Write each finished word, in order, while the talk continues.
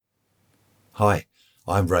Hi,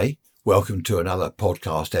 I'm Ray. Welcome to another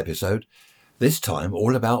podcast episode. This time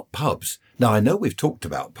all about pubs. Now, I know we've talked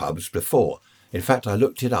about pubs before. In fact, I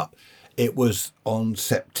looked it up. It was on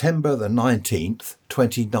September the 19th,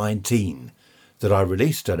 2019, that I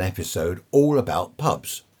released an episode all about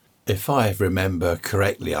pubs. If I remember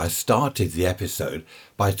correctly, I started the episode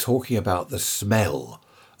by talking about the smell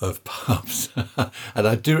of pubs. And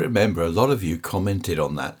I do remember a lot of you commented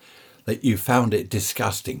on that you found it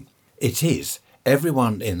disgusting. It is.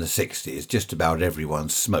 Everyone in the 60s, just about everyone,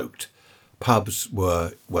 smoked. Pubs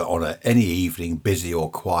were on any evening, busy or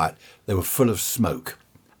quiet, they were full of smoke.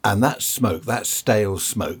 And that smoke, that stale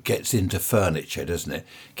smoke, gets into furniture, doesn't it?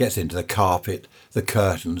 Gets into the carpet, the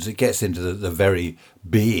curtains, it gets into the very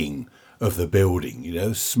being of the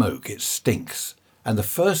building, smoke, it stinks. And the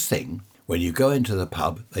first thing, when you go into the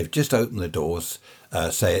pub, they've just opened the doors,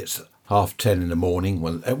 say it's 10:30 in the morning,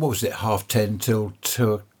 what was it, 10:30 till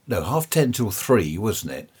 2? No, 10:30 till 3,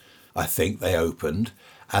 wasn't it? I think they opened.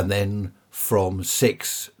 And then from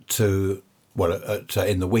 6 to,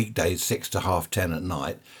 in the weekdays, 6 to 10:30 at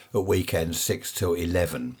night. At weekends, 6 till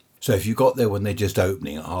 11. So if you got there when they're just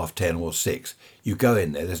opening at 10:30 or 6, you go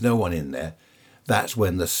in there, there's no one in there. That's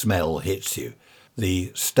when the smell hits you.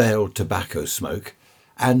 The stale tobacco smoke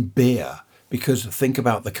and beer. Because think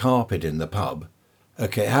about the carpet in the pub.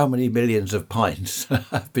 Okay, how many millions of pints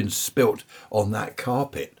have been spilt on that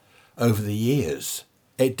carpet over the years?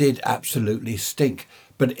 It did absolutely stink,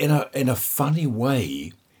 but in a funny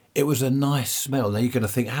way, it was a nice smell. Now you're going to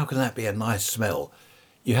think, how can that be a nice smell?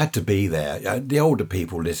 You had to be there. The older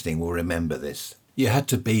people listening will remember this. You had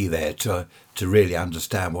to be there to really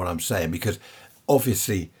understand what I'm saying, because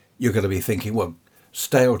obviously you're going to be thinking, well,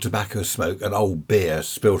 stale tobacco smoke and old beer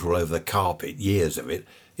spilt all over the carpet, years of it,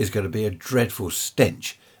 is going to be a dreadful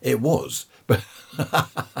stench. It was, but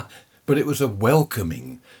but it was a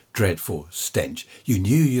welcoming, dreadful stench. You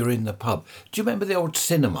knew you were in the pub. Do you remember the old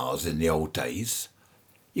cinemas in the old days?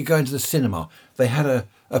 You go into the cinema, they had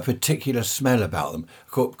a particular smell about them.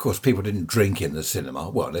 Of course, people didn't drink in the cinema,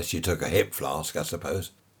 well, unless you took a hip flask, I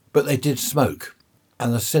suppose. But they did smoke.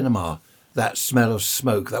 And the cinema, that smell of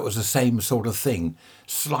smoke, that was the same sort of thing.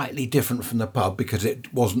 Slightly different from the pub because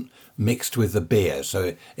it wasn't mixed with the beer,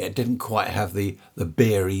 so it didn't quite have the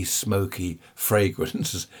beery, smoky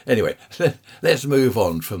fragrance. Anyway, let's move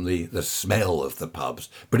on from the smell of the pubs.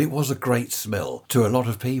 But it was a great smell to a lot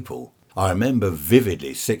of people. I remember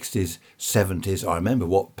vividly 60s, 70s, I remember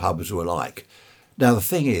what pubs were like. Now the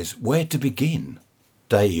thing is, where to begin?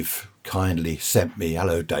 Dave kindly sent me,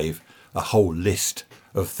 hello Dave, a whole list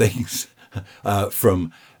of things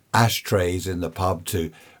from ashtrays in the pub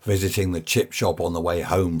to visiting the chip shop on the way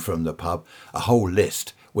home from the pub, a whole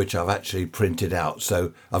list which I've actually printed out.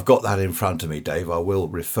 So I've got that in front of me, Dave. I will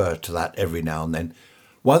refer to that every now and then.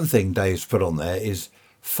 One thing Dave's put on there is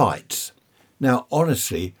fights. Now,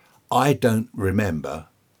 honestly, I don't remember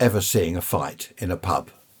ever seeing a fight in a pub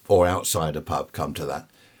or outside a pub, come to that.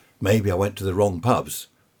 Maybe I went to the wrong pubs,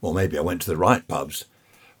 or maybe I went to the right pubs.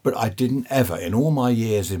 But I didn't ever, in all my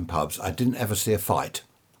years in pubs, I didn't ever see a fight.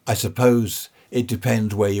 I suppose it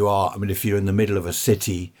depends where you are. I mean, if you're in the middle of a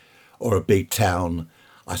city or a big town,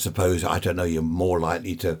 I suppose, I don't know, you're more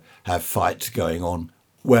likely to have fights going on.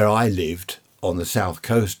 Where I lived on the south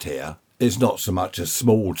coast here, it's not so much a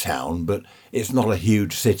small town, but it's not a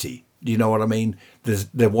huge city. Do you know what I mean?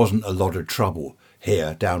 There wasn't a lot of trouble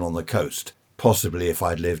here down on the coast. Possibly if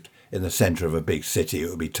I'd lived in the centre of a big city, it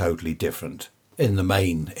would be totally different. In the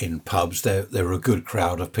main, in pubs, there were a good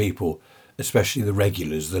crowd of people, especially the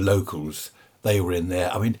regulars, the locals. They were in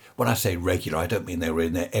there. I mean, when I say regular, I don't mean they were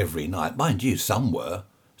in there every night. Mind you, some were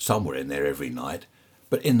in there every night.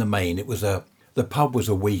 But in the main, the pub was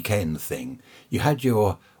a weekend thing. You had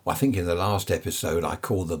I think in the last episode, I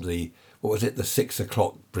called them the 6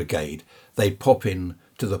 o'clock brigade. They'd pop in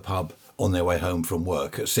to the pub on their way home from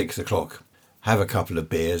work at 6 o'clock, have a couple of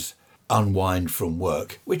beers, unwind from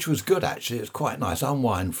work, which was good actually, it was quite nice,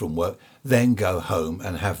 unwind from work, then go home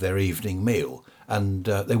and have their evening meal. And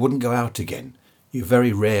they wouldn't go out again. You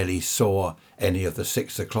very rarely saw any of the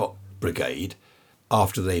 6 o'clock brigade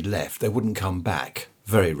after they'd left. They wouldn't come back.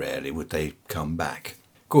 Very rarely would they come back.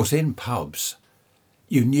 Of course, in pubs,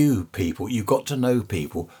 you knew people, you got to know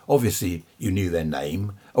people. Obviously, you knew their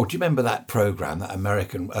name. Oh, do you remember that programme, that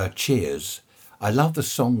American Cheers? I love the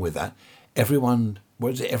song with that. Everyone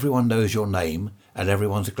knows your name and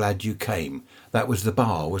everyone's glad you came. That was the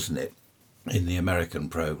bar, wasn't it, in the American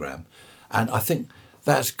programme? And I think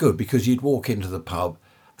that's good because you'd walk into the pub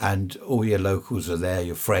and all your locals are there,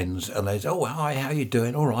 your friends, and they'd say, oh, hi, how you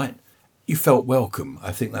doing? All right. You felt welcome.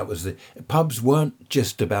 I think that was pubs weren't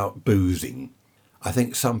just about boozing. I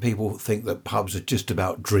think some people think that pubs are just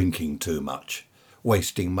about drinking too much,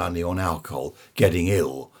 wasting money on alcohol, getting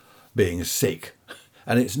ill, being sick.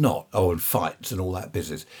 And it's not. Oh, and fights and all that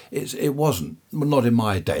business. It wasn't. Well, not in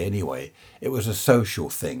my day anyway. It was a social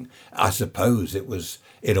thing. I suppose it was,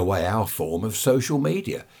 in a way, our form of social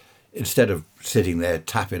media. Instead of sitting there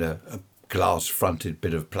tapping a glass-fronted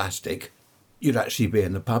bit of plastic, you'd actually be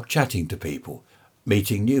in the pub chatting to people,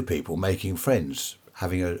 meeting new people, making friends,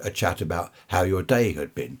 having a chat about how your day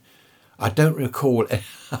had been. I don't recall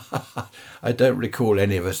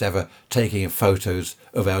any of us ever taking photos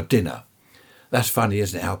of our dinner. That's funny,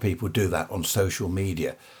 isn't it, how people do that on social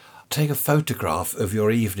media. Take a photograph of your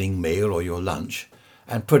evening meal or your lunch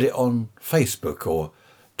and put it on Facebook or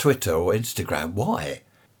Twitter or Instagram. Why?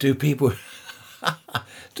 Do people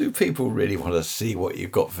really want to see what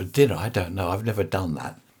you've got for dinner? I don't know. I've never done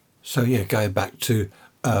that. So yeah, going back to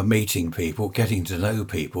meeting people, getting to know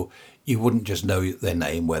people, you wouldn't just know their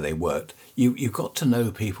name, where they worked. You got to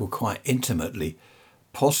know people quite intimately,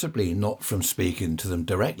 possibly not from speaking to them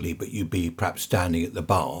directly, but you'd be perhaps standing at the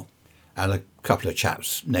bar and a couple of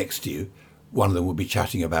chaps next to you. One of them would be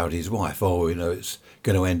chatting about his wife. Oh, it's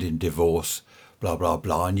going to end in divorce, blah, blah,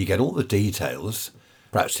 blah. And you get all the details.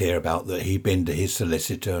 Perhaps hear about that he'd been to his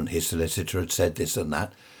solicitor and his solicitor had said this and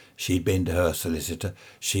that. She'd been to her solicitor.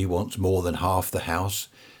 She wants more than half the house.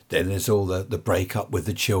 Then there's all the breakup with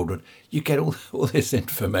the children. You get all this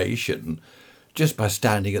information just by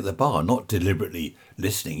standing at the bar, not deliberately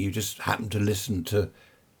listening. You just happen to listen to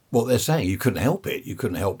what they're saying. You couldn't help it. You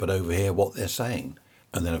couldn't help but overhear what they're saying.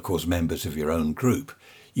 And then, of course, members of your own group,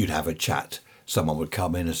 you'd have a chat. Someone would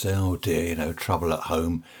come in and say, oh dear, trouble at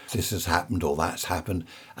home. This has happened or that's happened.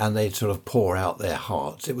 And they'd sort of pour out their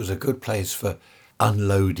hearts. It was a good place for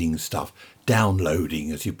unloading stuff,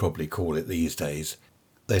 downloading, as you probably call it these days.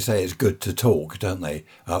 They say it's good to talk, don't they?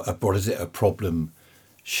 What is it? A problem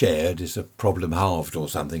shared is a problem halved or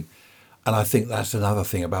something. And I think that's another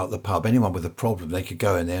thing about the pub. Anyone with a problem, they could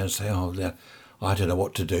go in there and say, oh, yeah, I don't know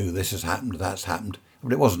what to do. This has happened, that's happened.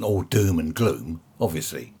 But it wasn't all doom and gloom,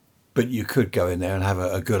 obviously. But you could go in there and have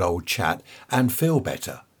a good old chat and feel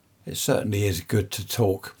better. It certainly is good to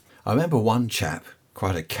talk. I remember one chap,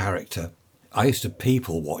 quite a character. I used to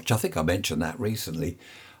people watch. I think I mentioned that recently.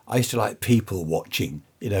 I used to like people watching,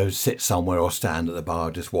 sit somewhere or stand at the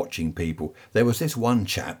bar just watching people. There was this one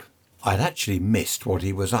chap. I'd actually missed what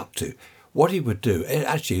he was up to. What he would do,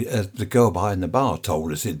 actually, the girl behind the bar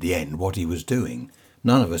told us in the end what he was doing.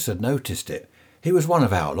 None of us had noticed it. He was one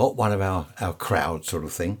of our lot, one of our crowd sort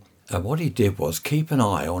of thing. And what he did was keep an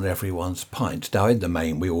eye on everyone's pints. Now, in the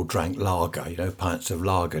main, we all drank lager, pints of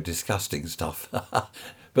lager, disgusting stuff.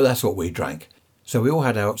 But that's what we drank. So we all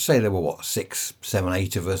had our, say there were 6, 7,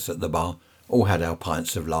 8 of us at the bar, all had our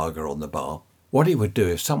pints of lager on the bar. What he would do,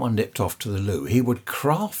 if someone nipped off to the loo, he would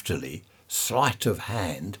craftily, sleight of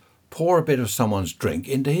hand, pour a bit of someone's drink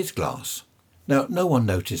into his glass. Now, no one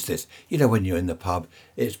noticed this. When you're in the pub,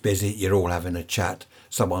 it's busy, you're all having a chat,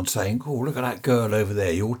 someone's saying, oh, look at that girl over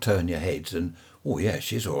there, you all turn your heads and, oh yeah,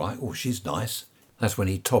 she's all right, oh, she's nice. That's when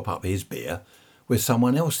he'd top up his beer with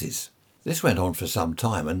someone else's. This went on for some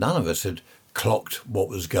time and none of us had clocked what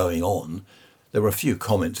was going on. There were a few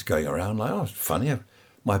comments going around like, oh, it's funny,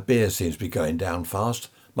 my beer seems to be going down fast,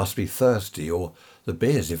 must be thirsty, or the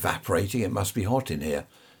beer's evaporating, it must be hot in here.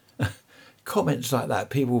 Comments like that.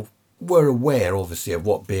 People were aware, obviously, of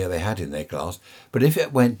what beer they had in their glass, but if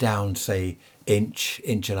it went down, say, inch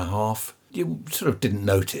and a half, you sort of didn't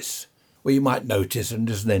notice. Well, you might notice and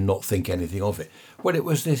just then not think anything of it. Well, it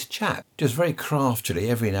was this chap, just very craftily,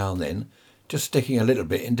 every now and then, just sticking a little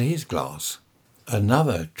bit into his glass.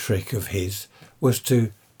 Another trick of his was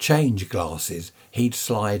to change glasses. He'd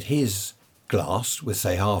slide his glass with,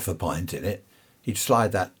 say, half a pint in it. He'd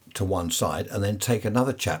slide that to one side and then take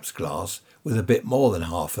another chap's glass with a bit more than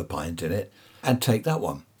half a pint in it and take that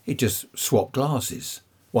one. He'd just swap glasses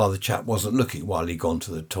while the chap wasn't looking, while he'd gone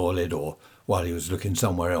to the toilet or while he was looking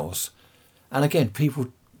somewhere else. And again,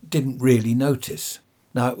 people didn't really notice.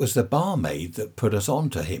 Now, it was the barmaid that put us on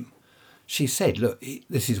to him. She said, look,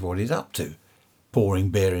 this is what he's up to. Pouring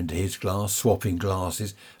beer into his glass, swapping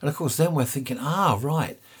glasses. And of course, then we're thinking,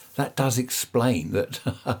 right, that does explain that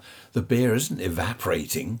the beer isn't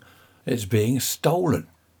evaporating, it's being stolen.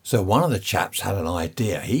 So one of the chaps had an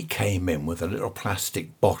idea. He came in with a little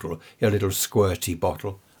plastic bottle, a little squirty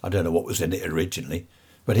bottle. I don't know what was in it originally,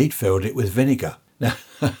 but he'd filled it with vinegar. Now,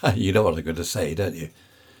 you know what I'm going to say, don't you?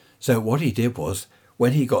 So what he did was,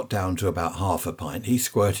 when he got down to about half a pint, he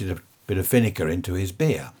squirted a bit of vinegar into his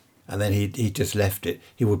beer. And then he just left it.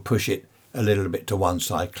 He would push it a little bit to one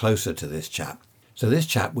side, closer to this chap. So this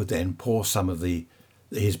chap would then pour some of the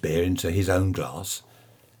his beer into his own glass,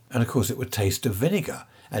 and of course it would taste of vinegar.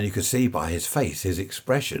 And you could see by his face, his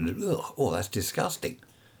expression, oh, that's disgusting.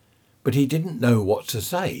 But he didn't know what to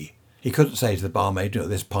say. He couldn't say to the barmaid,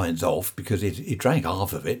 this pint's off, because he drank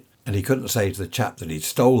half of it. And he couldn't say to the chap that he'd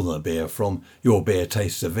stolen the beer from, your beer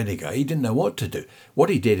tastes of vinegar. He didn't know what to do. What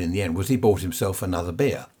he did in the end was he bought himself another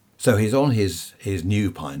beer. So he's on his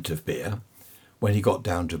new pint of beer. When he got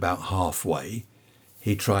down to about halfway,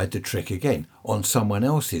 he tried the trick again on someone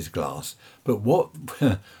else's glass. But what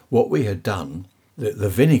we had done, the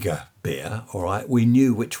vinegar beer, all right, we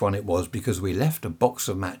knew which one it was because we left a box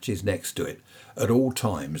of matches next to it. At all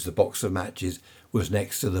times, the box of matches was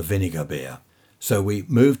next to the vinegar beer. So we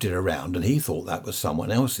moved it around and he thought that was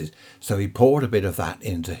someone else's. So he poured a bit of that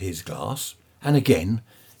into his glass. And again,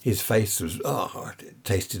 his face was, it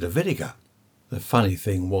tasted of vinegar. The funny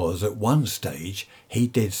thing was, at one stage, he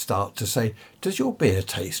did start to say, does your beer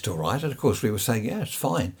taste all right? And of course, we were saying, yeah, it's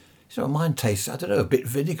fine. He said, well, mine tastes, I don't know, a bit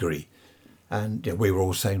vinegary. And we were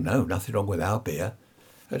all saying, no, nothing wrong with our beer.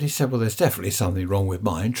 And he said, well, there's definitely something wrong with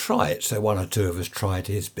mine. Try it. So one or two of us tried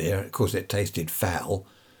his beer. Of course, it tasted foul.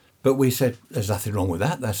 But we said, there's nothing wrong with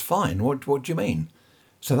that. That's fine. What do you mean?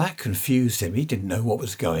 So that confused him. He didn't know what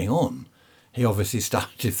was going on. He obviously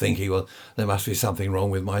started thinking, well, there must be something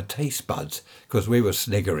wrong with my taste buds, because we were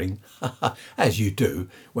sniggering, as you do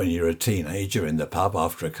when you're a teenager in the pub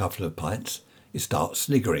after a couple of pints. You start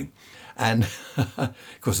sniggering. And of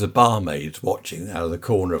course the barmaid's watching out of the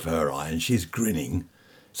corner of her eye and she's grinning.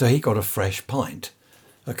 So he got a fresh pint,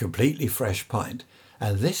 a completely fresh pint.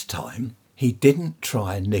 And this time he didn't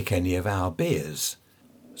try and nick any of our beers.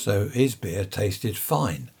 So his beer tasted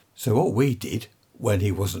fine. So what we did, when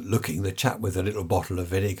he wasn't looking, the chap with a little bottle of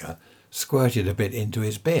vinegar squirted a bit into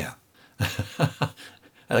his beer.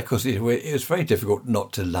 And of course, it was very difficult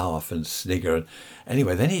not to laugh and snigger. And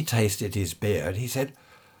anyway, then he tasted his beer and he said,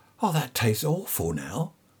 oh, that tastes awful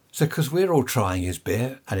now. So because we're all trying his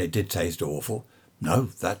beer and it did taste awful. No,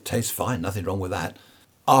 that tastes fine. Nothing wrong with that.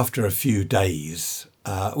 After a few days,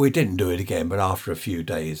 we didn't do it again, but after a few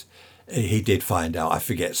days, he did find out. I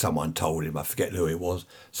forget, someone told him, I forget who it was.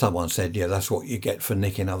 Someone said, yeah, that's what you get for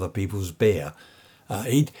nicking other people's beer.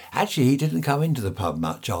 He didn't come into the pub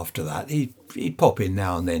much after that. He'd pop in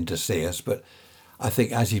now and then to see us, but I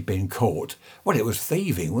think as he'd been caught, well, it was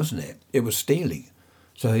thieving, wasn't it? It was stealing.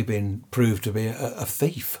 So he'd been proved to be a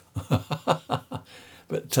thief.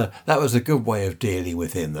 But that was a good way of dealing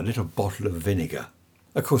with him, the little bottle of vinegar.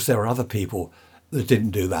 Of course, there were other people that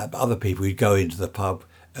didn't do that, but other people who'd go into the pub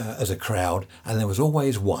as a crowd, and there was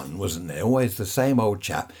always one, wasn't there? Always the same old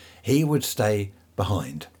chap. He would stay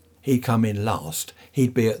behind. He'd come in last.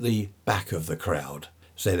 He'd be at the back of the crowd.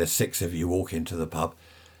 Say there's 6 of you walk into the pub.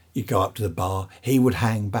 You'd go up to the bar. He would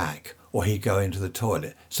hang back, or he'd go into the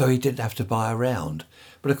toilet, so he didn't have to buy a round.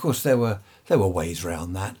 But of course there were ways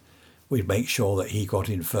round that. We'd make sure that he got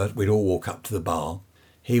in first. We'd all walk up to the bar.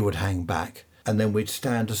 He would hang back, and then we'd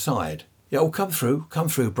stand aside. Yeah, come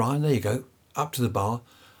through, Brian. There you go, up to the bar.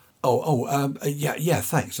 Yeah,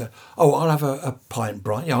 thanks. I'll have a pint,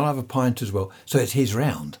 Brian. Yeah, I'll have a pint as well. So it's his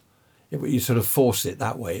round. You sort of force it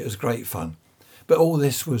that way. It was great fun. But all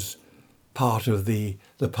this was part of the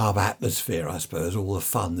pub atmosphere, I suppose, all the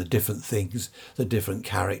fun, the different things, the different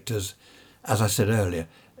characters. As I said earlier,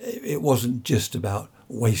 it wasn't just about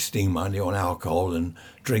wasting money on alcohol and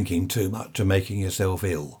drinking too much and making yourself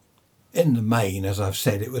ill. In the main, as I've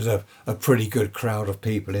said, it was a pretty good crowd of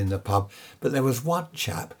people in the pub, but there was one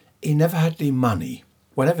chap, he never had any money.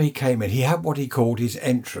 Whenever he came in, he had what he called his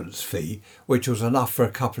entrance fee, which was enough for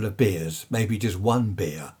a couple of beers, maybe just one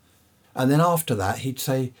beer. And then after that, he'd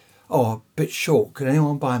say, oh, a bit short, can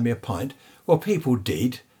anyone buy me a pint? Well, people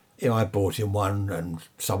did. I bought him one and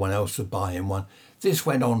someone else would buy him one. This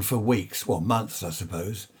went on for weeks, well, months, I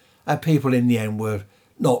suppose. And people in the end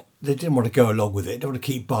they didn't want to go along with it. They didn't want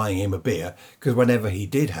to keep buying him a beer, because whenever he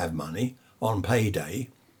did have money on payday,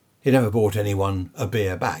 he never bought anyone a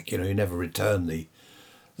beer back. He never returned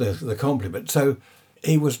the compliment. So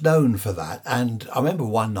he was known for that. And I remember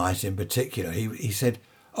one night in particular, he said,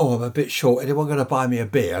 oh, I'm a bit short. Anyone going to buy me a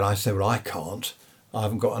beer? And I said, well, I can't. I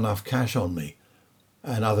haven't got enough cash on me.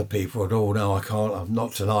 And other people would, oh, no, I can't. I'm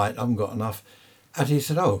not tonight. I haven't got enough. And he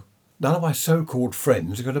said, oh, none of my so-called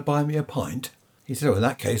friends are going to buy me a pint? He said, oh, in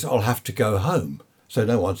that case, I'll have to go home. So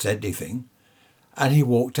no one said anything. And he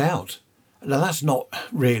walked out. Now, that's not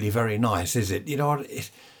really very nice, is it?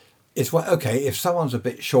 It's okay, if someone's a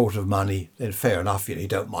bit short of money, then fair enough. You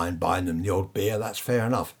don't mind buying them the odd beer. That's fair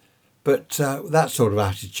enough. But that sort of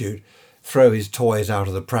attitude, throw his toys out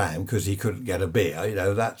of the pram because he couldn't get a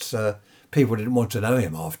beer, that's people didn't want to know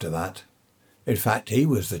him after that. In fact, he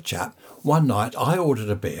was the chap. One night I ordered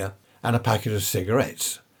a beer and a packet of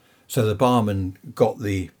cigarettes. So the barman got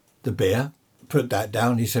the beer, put that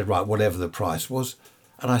down. He said, right, whatever the price was.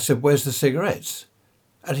 And I said, where's the cigarettes?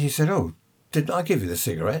 And he said, oh, didn't I give you the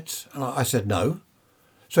cigarettes? And I said, no.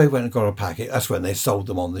 So he went and got a packet. That's when they sold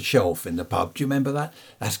them on the shelf in the pub. Do you remember that?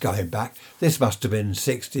 That's going back. This must have been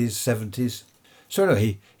 60s, 70s. So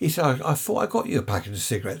anyway, he said, I thought I got you a packet of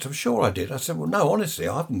cigarettes. I'm sure I did. I said, well, no, honestly,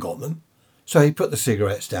 I haven't got them. So he put the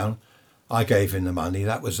cigarettes down. I gave him the money.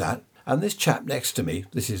 That was that. And this chap next to me,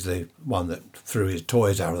 this is the one that threw his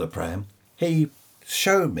toys out of the pram, he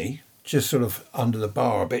showed me, just sort of under the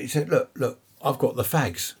bar a bit, he said, look, I've got the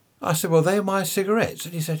fags. I said, well, they're my cigarettes.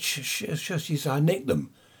 And he said, shush. He said, I nicked them.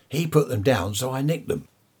 He put them down, so I nicked them.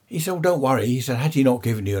 He said, well, don't worry. He said, had he not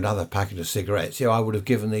given you another packet of cigarettes, I would have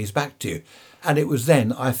given these back to you. And it was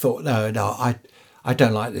then I thought, no, I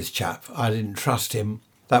don't like this chap. I didn't trust him.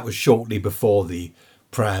 That was shortly before the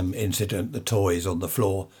pram incident, the toys on the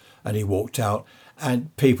floor, and he walked out.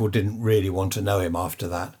 And people didn't really want to know him after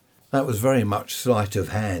that. That was very much sleight of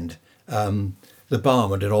hand. The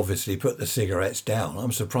barman had obviously put the cigarettes down.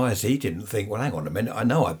 I'm surprised he didn't think, well, hang on a minute, I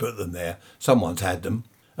know I put them there. Someone's had them.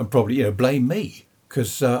 And probably, blame me,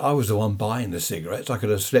 because I was the one buying the cigarettes. I could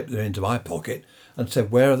have slipped them into my pocket and said,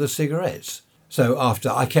 where are the cigarettes? So after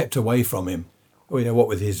I kept away from him, what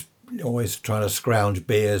with his always trying to scrounge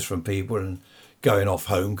beers from people and going off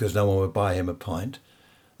home because no one would buy him a pint,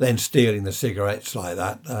 then stealing the cigarettes like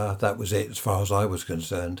that, that was it as far as I was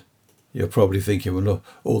concerned. You're probably thinking, well, look,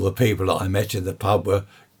 all the people that I met in the pub were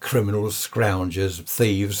criminals, scroungers,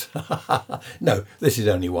 thieves. No, this is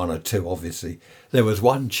only one or two, obviously. There was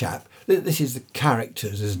one chap. This is the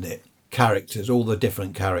characters, isn't it? Characters, all the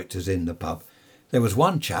different characters in the pub. There was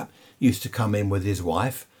one chap used to come in with his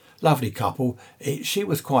wife. Lovely couple. She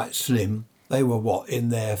was quite slim. They were, in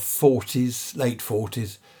their 40s, late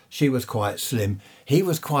 40s. She was quite slim. He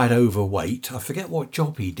was quite overweight. I forget what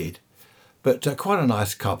job he did. But quite a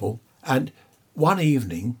nice couple. And one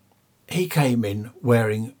evening, he came in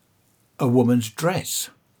wearing a woman's dress.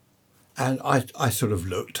 And I sort of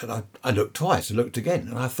looked, and I looked twice, I looked again,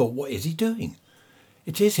 and I thought, what is he doing?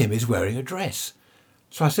 It is him, he's wearing a dress.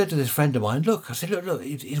 So I said to this friend of mine, look,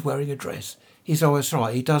 he's wearing a dress. He said, oh, that's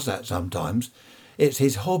right, he does that sometimes. It's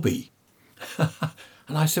his hobby.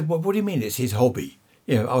 And I said, well, what do you mean it's his hobby?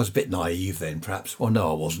 I was a bit naive then, perhaps. Well,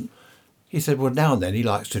 no, I wasn't. He said, well, now and then he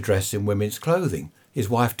likes to dress in women's clothing. His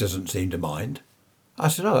wife doesn't seem to mind. I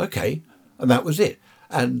said, oh, OK. And that was it.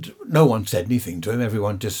 And no one said anything to him.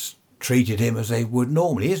 Everyone just treated him as they would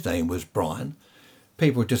normally. His name was Brian.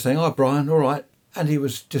 People were just saying, oh, Brian, all right. And he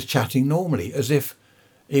was just chatting normally as if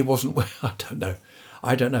he wasn't, I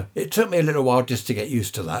don't know. It took me a little while just to get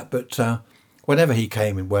used to that. But whenever he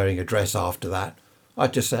came in wearing a dress after that,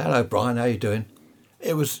 I'd just say, hello, Brian, how you doing?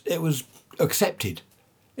 It was accepted.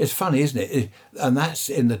 It's funny, isn't it? And that's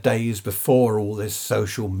in the days before all this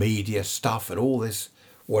social media stuff and all this,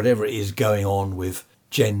 whatever it is going on with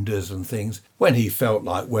genders and things. When he felt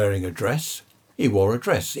like wearing a dress, he wore a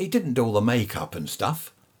dress. He didn't do all the makeup and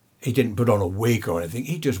stuff. He didn't put on a wig or anything.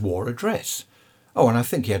 He just wore a dress. Oh, and I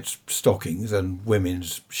think he had stockings and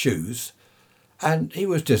women's shoes. And he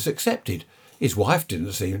was just accepted. His wife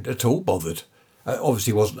didn't seem at all bothered.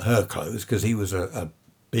 Obviously, it wasn't her clothes because he was a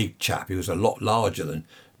big chap. He was a lot larger than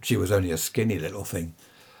she was, only a skinny little thing.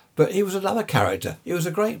 But he was another character. He was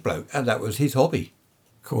a great bloke, and that was his hobby.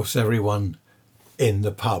 Of course, everyone in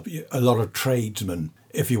the pub, a lot of tradesmen,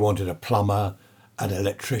 if you wanted a plumber, an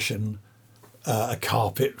electrician, a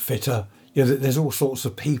carpet fitter, there's all sorts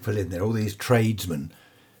of people in there, all these tradesmen.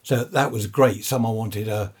 So that was great. Someone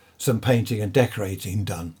wanted some painting and decorating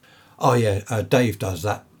done. Oh, yeah, Dave does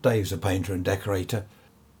that. Dave's a painter and decorator.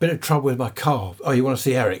 Bit of trouble with my car. Oh, you want to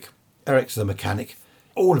see Eric? Eric's the mechanic.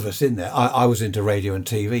 All of us in there. I was into radio and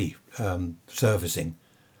TV servicing.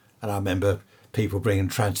 And I remember people bringing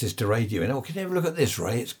transistor radio in. Oh, can you have a look at this,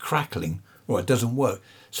 Ray? It's crackling. Well, it doesn't work.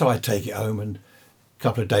 So I'd take it home and a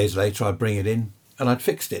couple of days later I'd bring it in and I'd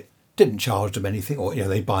fixed it. Didn't charge them anything, or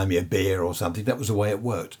they'd buy me a beer or something. That was the way it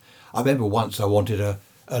worked. I remember once I wanted a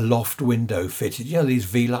loft window fitted. These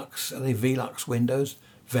Velux, are they Velux windows?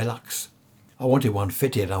 Velux. I wanted one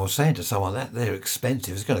fitted, and I was saying to someone that they're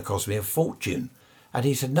expensive. It's going to cost me a fortune. And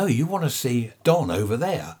he said, no, you want to see Don over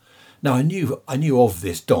there. Now, I knew of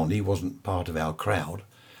this Don. He wasn't part of our crowd.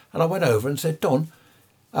 And I went over and said, Don,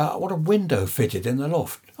 I want a window fitted in the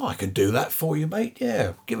loft. Oh, I can do that for you, mate.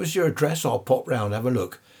 Yeah, give us your address. I'll pop round, have a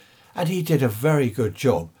look. And he did a very good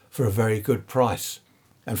job for a very good price.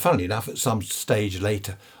 And funnily enough, at some stage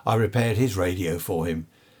later, I repaired his radio for him.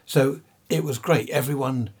 So it was great.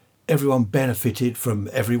 Everyone everyone benefited from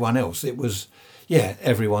everyone else. It was, yeah,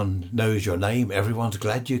 everyone knows your name. Everyone's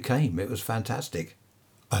glad you came. It was fantastic.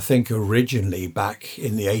 I think originally back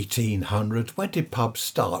in the 1800s, when did pubs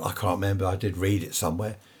start? I can't remember. I did read it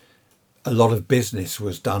somewhere. A lot of business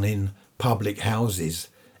was done in public houses.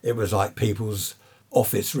 It was like people's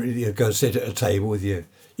office, really. You'd go sit at a table with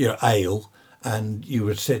your ale and you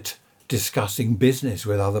would sit discussing business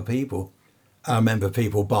with other people. I remember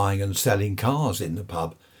people buying and selling cars in the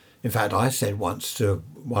pub. In fact, I said once to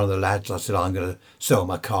one of the lads, I said, I'm going to sell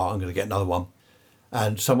my car, I'm going to get another one.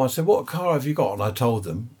 And someone said, what car have you got? And I told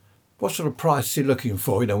them, what sort of price are you looking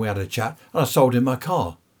for? We had a chat and I sold him my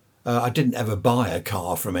car. I didn't ever buy a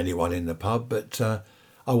car from anyone in the pub, but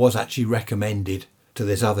I was actually recommended to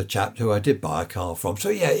this other chap who I did buy a car from. So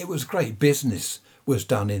yeah, it was great. Business was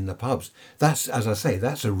done in the pubs. That's, as I say,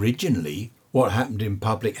 that's originally what happened in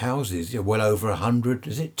public houses. Well over 100,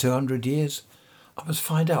 is it 200 years? I must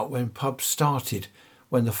find out when pubs started,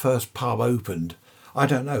 when the first pub opened. I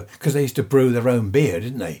don't know, because they used to brew their own beer,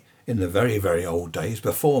 didn't they? In the very, very old days,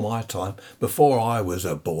 before my time, before I was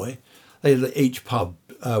a boy. Each pub,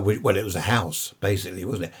 well, it was a house, basically,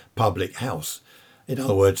 wasn't it? Public house. In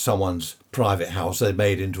other words, someone's private house they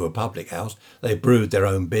made into a public house. They brewed their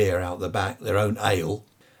own beer out the back, their own ale,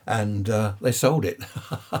 and they sold it.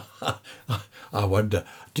 I wonder,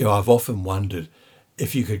 I've often wondered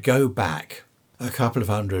if you could go back a couple of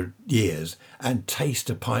 100 years and taste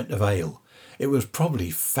a pint of ale. It was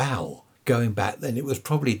probably foul going back then. It was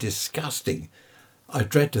probably disgusting. I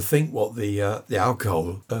dread to think what the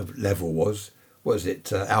alcohol level was. Was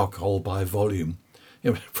it alcohol by volume?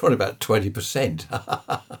 It was probably about 20%.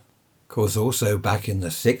 Of course, also back in the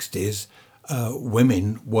 60s,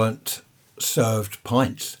 women weren't served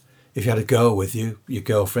pints. If you had a girl with you, your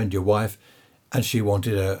girlfriend, your wife, and she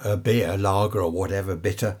wanted a beer, lager or whatever,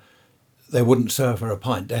 bitter, they wouldn't serve her a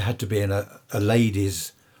pint. They had to be in a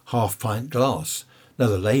lady's half-pint glass. Now,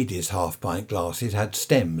 the lady's half-pint glass, it had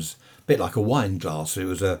stems, a bit like a wine glass. It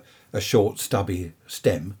was a short, stubby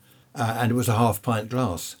stem, and it was a half-pint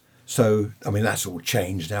glass. So, I mean, that's all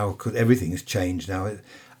changed now. Everything's changed now.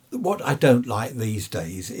 What I don't like these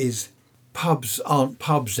days is pubs aren't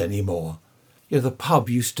pubs anymore. The pub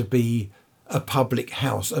used to be a public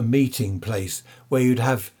house, a meeting place where you'd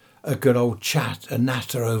have a good old chat, a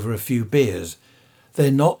natter over a few beers.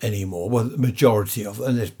 They're not anymore. Well, the majority of them,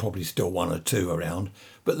 and there's probably still one or two around,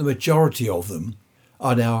 but the majority of them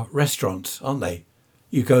are now restaurants, aren't they?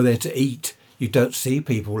 You go there to eat. You don't see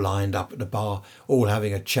people lined up at the bar all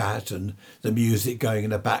having a chat and the music going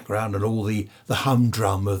in the background and all the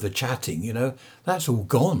humdrum of the chatting, That's all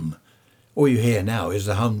gone. All you hear now is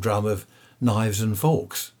the humdrum of knives and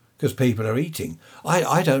forks because people are eating.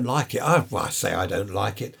 I don't like it. I say I don't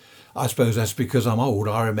like it. I suppose that's because I'm old.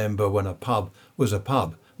 I remember when a pub was a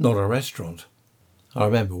pub, not a restaurant. I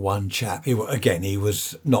remember one chap, he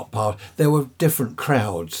was not part. There were different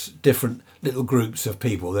crowds, different little groups of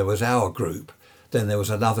people. There was our group. Then there was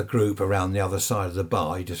another group around the other side of the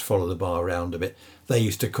bar. You just follow the bar around a bit. They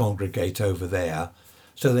used to congregate over there.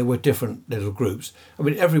 So there were different little groups. I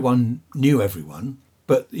mean, everyone knew everyone,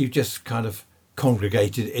 but you just kind of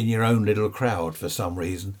congregated in your own little crowd for some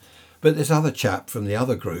reason. But this other chap from the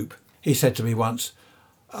other group, he said to me once,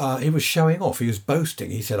 he was showing off, he was boasting.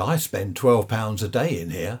 He said, I spend £12 a day in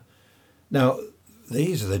here. Now,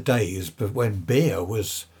 these are the days when beer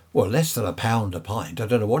was, less than £1 a pint. I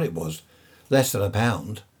don't know what it was, less than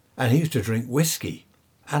 £1. And he used to drink whiskey.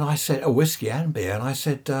 And I said, whiskey and beer. And I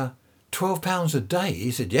said, £12 a day?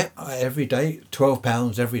 He said, yep, every day,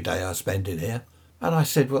 £12 every day I spend in here. And I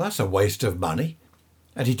said, well, that's a waste of money.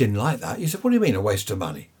 And he didn't like that. He said, what do you mean a waste of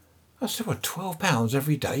money? I said, well, £12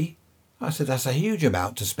 every day? I said, that's a huge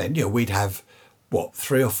amount to spend. We'd have,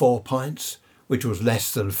 3 or 4 pints, which was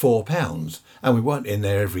less than £4. And we weren't in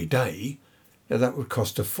there every day. That would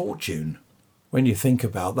cost a fortune. When you think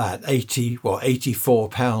about that,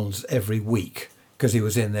 £84 every week, because he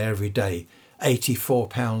was in there every day.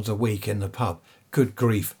 £84 a week in the pub. Good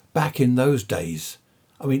grief. Back in those days.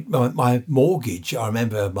 I mean, my mortgage, I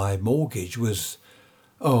remember my mortgage was,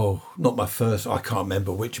 not my first, I can't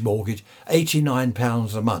remember which mortgage,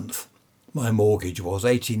 £89 a month. My mortgage was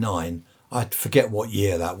 89. I forget what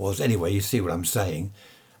year that was. Anyway, you see what I'm saying.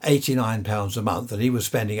 £89 a month, and he was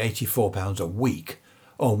spending £84 a week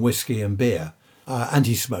on whiskey and beer. And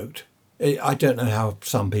he smoked. I don't know how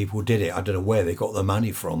some people did it. I don't know where they got the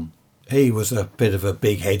money from. He was a bit of a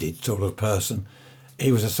big-headed sort of person.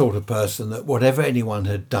 He was a sort of person that whatever anyone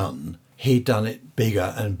had done, he'd done it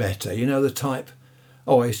bigger and better. The type,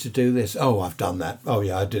 I used to do this. I've done that.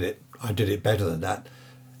 Yeah, I did it. I did it better than that.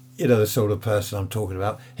 The sort of person I'm talking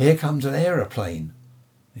about. Here comes an aeroplane.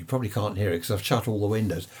 You probably can't hear it because I've shut all the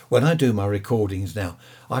windows. When I do my recordings now,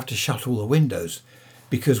 I have to shut all the windows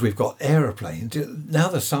because we've got aeroplanes. Now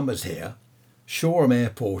the summer's here, Shoreham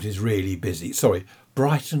Airport is really busy. Sorry,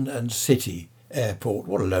 Brighton and City Airport.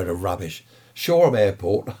 What a load of rubbish. Shoreham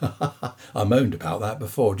Airport, I moaned about that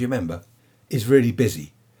before, do you remember? Is really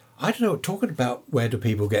busy. I don't know, talking about where do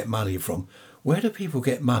people get money from, where do people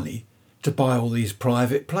get money to buy all these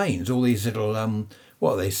private planes, all these little,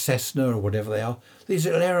 what are they, Cessna or whatever they are, these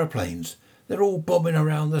little aeroplanes. They're all bobbing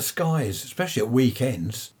around the skies, especially at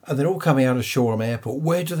weekends, and they're all coming out of Shoreham Airport.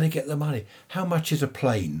 Where do they get the money? How much is a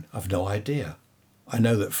plane? I've no idea. I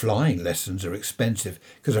know that flying lessons are expensive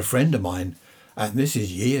because a friend of mine, and this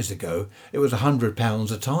is years ago, it was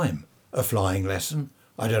 £100 a time, a flying lesson.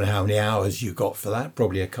 I don't know how many hours you got for that,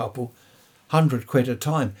 probably a couple. £100 a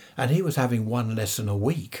time, and he was having one lesson a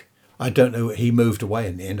week. I don't know, he moved away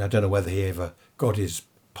in the end. I don't know whether he ever got his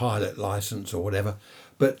pilot licence or whatever,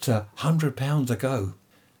 but £100 a go.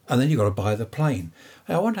 And then you've got to buy the plane.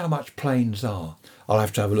 I wonder how much planes are. I'll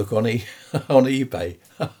have to have a look on on eBay.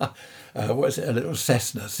 What is it, a little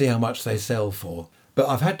Cessna, see how much they sell for. But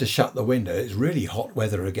I've had to shut the window. It's really hot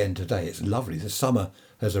weather again today. It's lovely. The summer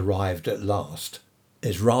has arrived at last.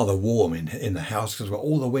 It's rather warm in the house because we've got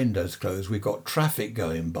all the windows closed. We've got traffic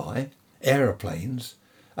going by, aeroplanes,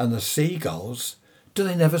 and the seagulls. Do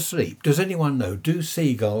they never sleep? Does anyone know? Do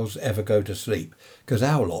seagulls ever go to sleep? Because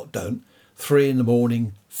our lot don't. 3 in the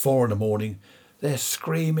morning, 4 in the morning. They're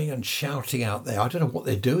screaming and shouting out there. I don't know what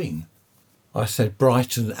they're doing. I said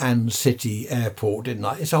Brighton and City Airport, didn't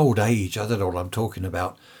I? It's old age. I don't know what I'm talking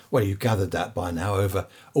about. Well, you've gathered that by now over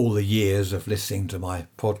all the years of listening to my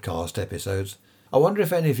podcast episodes. I wonder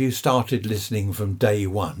if any of you started listening from day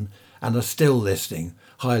one and are still listening.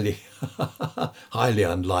 Highly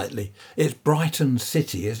unlikely. It's Brighton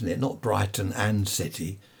City, isn't it? Not Brighton and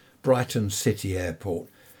City. Brighton City Airport.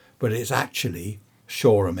 But it's actually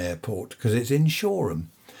Shoreham Airport because it's in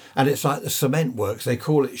Shoreham. And it's like the cement works. They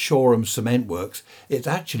call it Shoreham Cement Works. It's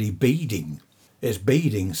actually Beeding. It's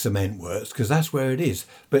Beeding Cement Works because that's where it is.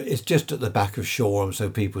 But it's just at the back of Shoreham, so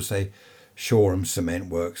people say Shoreham Cement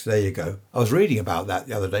Works. There you go. I was reading about that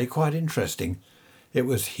the other day. Quite interesting. It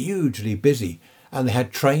was hugely busy. And they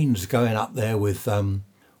had trains going up there with,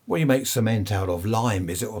 what do you make cement out of? Lime,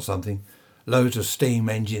 is it, or something? Loads of steam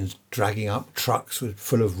engines dragging up trucks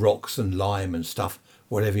full of rocks and lime and stuff,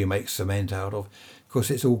 whatever you make cement out of. Of course,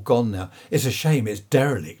 it's all gone now. It's a shame. It's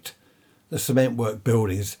derelict. The cement work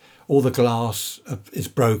buildings, all the glass is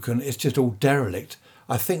broken. It's just all derelict.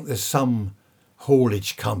 I think there's some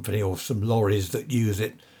haulage company or some lorries that use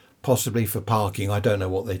it, possibly for parking. I don't know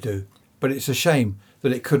what they do. But it's a shame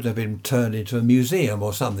that it couldn't have been turned into a museum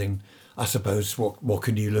or something. I suppose, what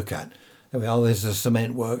can you look at? Well, there's the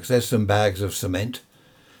cement works. There's some bags of cement.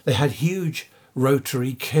 They had huge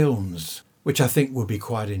rotary kilns, which I think would be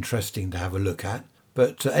quite interesting to have a look at.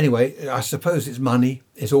 But anyway, I suppose it's money.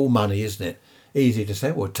 It's all money, isn't it? Easy to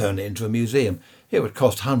say, well, turn it into a museum. It would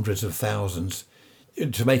cost hundreds of thousands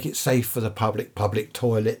to make it safe for the public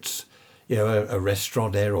toilets, you know, a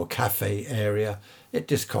restaurant area or cafe area. It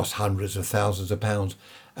just costs hundreds of thousands of pounds.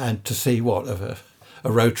 And to see what, a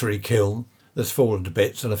rotary kiln that's fallen to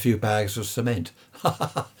bits and a few bags of cement.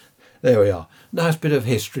 There we are. Nice bit of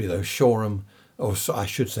history though. Shoreham, or I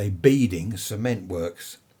should say Beeding Cement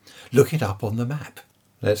Works. Look it up on the map.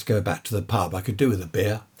 Let's go back to the pub. I could do with a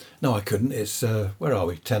beer. No, I couldn't. It's, where are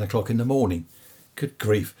we? 10 o'clock in the morning. Good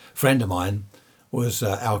grief. Friend of mine was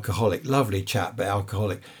alcoholic. Lovely chap, but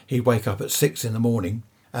alcoholic. He'd wake up at 6 in the morning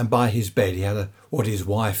and by his bed he had what his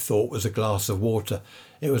wife thought was a glass of water.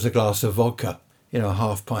 It was a glass of vodka, you know, a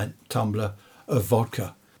half-pint tumbler of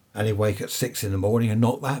vodka. And he'd wake at 6 in the morning and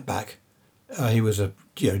knock that back. He was a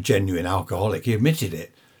genuine alcoholic. He admitted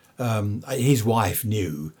it. His wife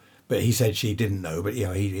knew, but he said she didn't know. But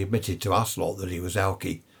he admitted to us lot that he was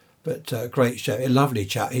alky. But great chap, a lovely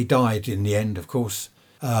chap. He died in the end, of course.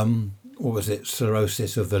 What was it?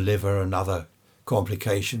 Cirrhosis of the liver and other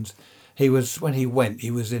complications. When he went,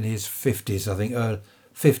 he was in his 50s, I think,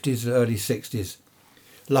 50s, early 60s.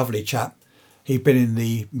 Lovely chap. He'd been in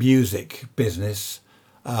the music business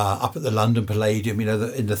up at the London Palladium,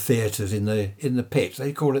 in the theatres, in the pit.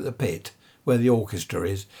 They call it the pit, where the orchestra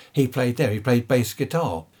is. He played there. He played bass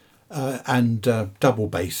guitar and double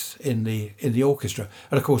bass in the orchestra.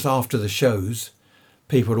 And of course, after the shows,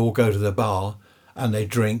 people would all go to the bar and they'd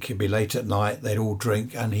drink. It'd be late at night. They'd all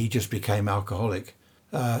drink, and he just became alcoholic.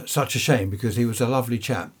 Such a shame because he was a lovely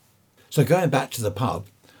chap. So going back to the pub,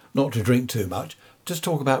 not to drink too much, just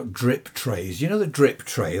talk about drip trays. You know the drip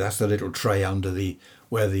tray? That's the little tray under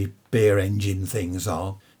where the beer engine things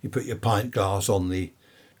are. You put your pint glass on the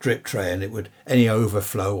drip tray, and it would, any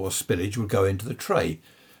overflow or spillage would go into the tray.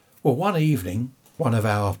 Well, one evening, one of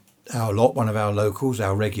our locals,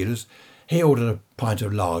 our regulars, he ordered a pint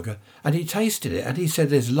of lager and he tasted it and he said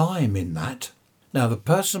there's lime in that. Now, the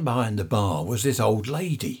person behind the bar was this old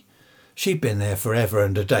lady. She'd been there forever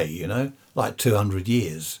and a day, like 200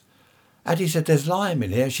 years. And he said, there's lime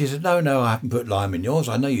in here. She said, no, I haven't put lime in yours.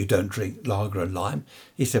 I know you don't drink lager and lime.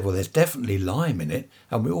 He said, well, there's definitely lime in it.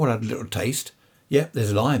 And we all had a little taste. Yep,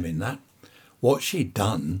 there's lime in that. What she'd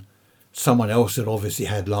done, someone else had obviously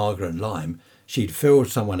had lager and lime. She'd filled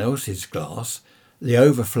someone else's glass. The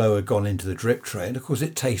overflow had gone into the drip tray, and of course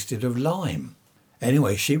it tasted of lime.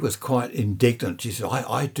 Anyway, she was quite indignant. She said,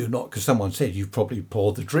 I do not, because someone said you've probably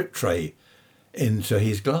poured the drip tray into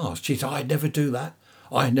his glass. She said, I never do that.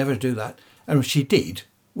 And she did.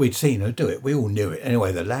 We'd seen her do it. We all knew it.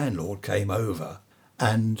 Anyway, the landlord came over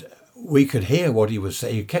and we could hear what he was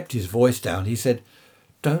saying. He kept his voice down. He said,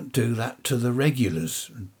 don't do that to the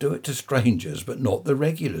regulars. Do it to strangers, but not the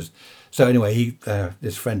regulars. So anyway,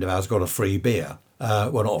 this friend of ours got a free beer.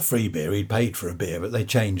 Well, not a free beer. He'd paid for a beer, but they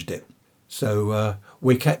changed it. So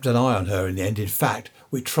we kept an eye on her in the end. In fact,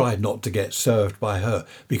 we tried not to get served by her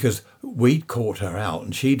because we'd caught her out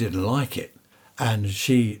and she didn't like it. And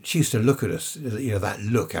she used to look at us, that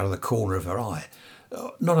look out of the corner of her eye.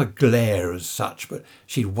 Not a glare as such, but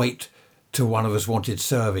she'd wait till one of us wanted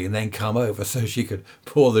serving and then come over so she could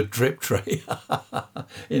pour the drip tray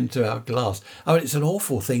into our glass. I mean, it's an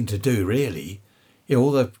awful thing to do, really.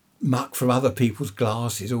 All the muck from other people's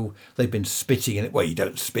glasses, they've been spitting in it. Well, you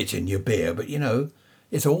don't spit in your beer, but,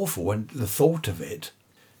 it's awful when the thought of it.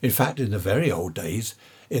 In fact, in the very old days,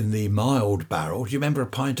 in the mild barrel, do you remember a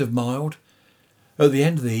pint of mild? At the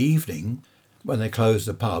end of the evening, when they closed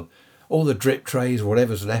the pub, all the drip trays,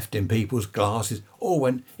 whatever's left in people's glasses, all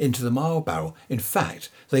went into the mild barrel. In fact,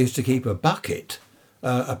 they used to keep a bucket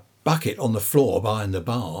on the floor behind the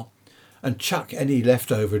bar and chuck any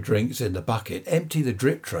leftover drinks in the bucket, empty the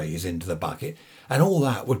drip trays into the bucket, and all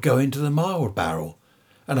that would go into the mild barrel.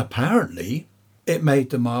 And apparently, it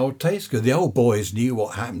made the mild taste good. The old boys knew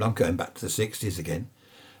what happened. I'm going back to the 60s again.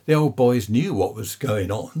 The old boys knew what was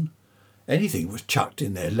going on. Anything was chucked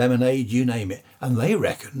in there, lemonade, you name it, and they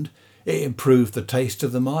reckoned it improved the taste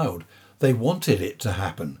of the mild. They wanted it to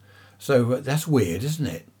happen. So that's weird, isn't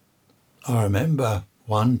it? I remember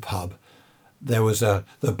one pub, there was the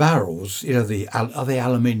barrels, are they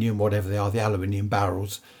aluminium, whatever they are, the aluminium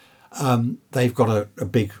barrels. They've got a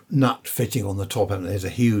big nut fitting on the top, and there's a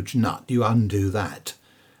huge nut. You undo that.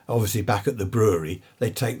 Obviously, back at the brewery, they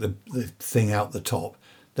take the thing out the top,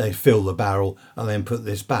 they fill the barrel, and then put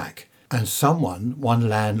this back. And one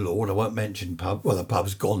landlord, I won't mention pub, well, the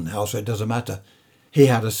pub's gone now, so it doesn't matter. He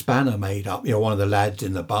had a spanner made up, one of the lads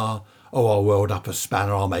in the bar. I'll weld up a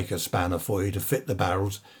spanner, I'll make a spanner for you to fit the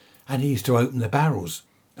barrels. And he used to open the barrels.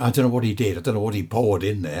 I don't know what he did, I don't know what he poured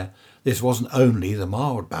in there. This wasn't only the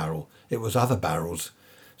mild barrel, it was other barrels.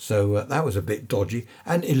 So that was a bit dodgy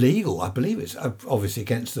and illegal. I believe it's obviously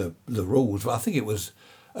against the rules, but I think it was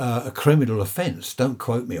a criminal offence. Don't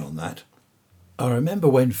quote me on that. I remember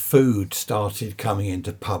when food started coming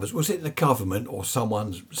into pubs. Was it the government or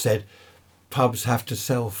someone said pubs have to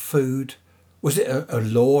sell food? Was it a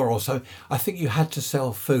law or so? I think you had to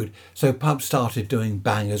sell food. So pubs started doing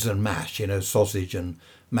bangers and mash, sausage and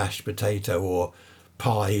mashed potato or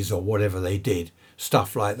pies or whatever they did,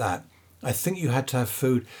 stuff like that. I think you had to have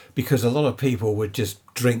food because a lot of people would just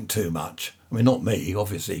drink too much. I mean, not me,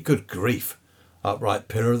 obviously. Good grief. Upright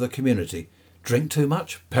pillar of the community. Drink too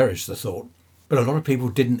much? Perish the thought. But a lot of people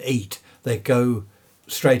didn't eat. They'd go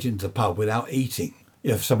straight into the pub without eating.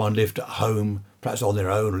 If someone lived at home, perhaps on their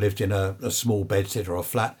own, lived in a small bedsit or a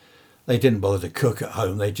flat, they didn't bother to cook at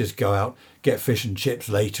home. They'd just go out, get fish and chips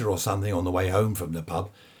later or something on the way home from the pub.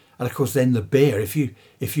 And of course then the beer, if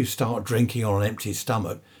you start drinking on an empty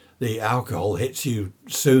stomach, the alcohol hits you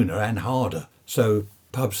sooner and harder. So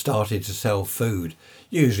pubs started to sell food,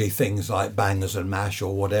 usually things like bangers and mash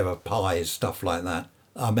or whatever, pies, stuff like that.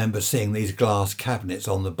 I remember seeing these glass cabinets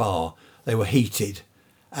on the bar. They were heated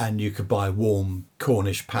and you could buy warm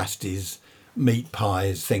Cornish pasties, meat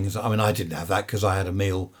pies, things. I mean, I didn't have that because I had a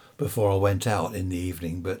meal before I went out in the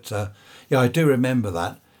evening. But I do remember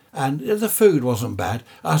that. And the food wasn't bad.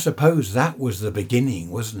 I suppose that was the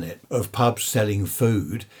beginning, wasn't it, of pubs selling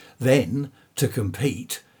food. Then, to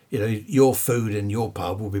compete, your food in your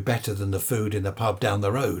pub will be better than the food in the pub down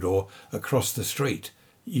the road or across the street.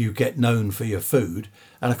 You get known for your food.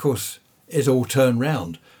 And of course, it's all turned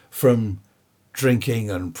round from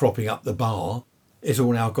drinking and propping up the bar. It's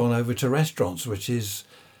all now gone over to restaurants, which is,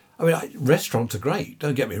 restaurants are great.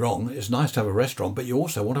 Don't get me wrong. It's nice to have a restaurant, but you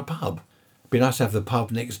also want a pub. Be nice to have the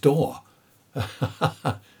pub next door.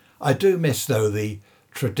 I do miss, though, the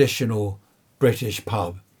traditional British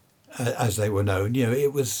pub, as they were known. You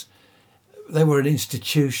know, they were an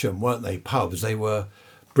institution, weren't they? Pubs, they were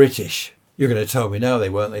British. You're going to tell me no, they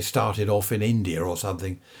weren't. They started off in India or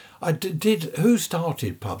something. Who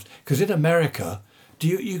started pubs? Because in America,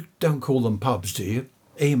 you don't call them pubs, do you?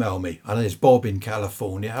 Email me. I know there's Bob in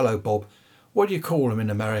California. Hello, Bob. What do you call them in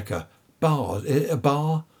America? Bars? Is it a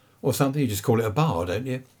bar or something? You just call it a bar, don't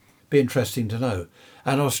you? Be interesting to know.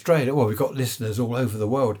 And Australia, well, we've got listeners all over the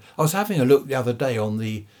world. I was having a look the other day on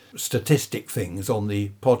the statistic things on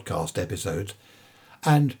the podcast episodes.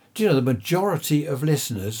 And do you know the majority of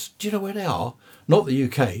listeners, do you know where they are? Not the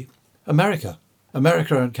UK, America.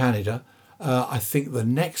 America and Canada. I think the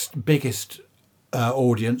next biggest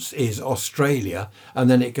audience is Australia. And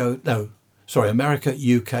then it goes, America,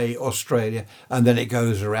 UK, Australia. And then it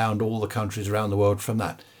goes around all the countries around the world from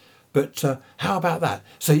that. But how about that?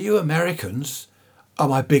 So you Americans are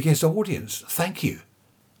my biggest audience. Thank you.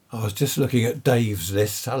 I was just looking at Dave's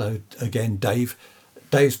list. Hello again, Dave.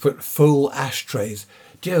 Dave's put full ashtrays.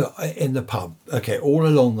 Do you know, in the pub, okay, all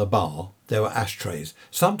along the bar, there were ashtrays.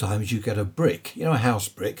 Sometimes you get a brick, you know, a house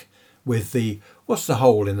brick with what's the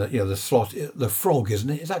hole in the slot, the frog, isn't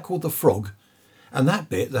it? Is that called the frog? And that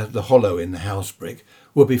bit, the hollow in the house brick,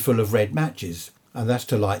 will be full of red matches. And that's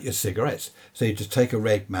to light your cigarettes. So you just take a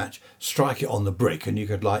red match, strike it on the brick, and you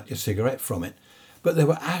could light your cigarette from it. But there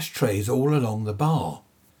were ashtrays all along the bar.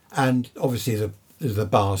 And obviously the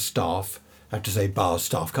bar staff, I have to say bar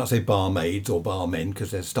staff, can't say barmaids or barmen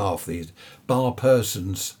because they're staff these. Bar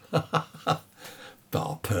persons.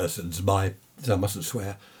 Bar persons, I mustn't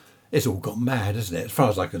swear. It's all got mad, isn't it? As far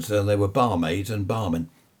as I'm concerned, they were barmaids and barmen.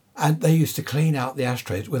 And they used to clean out the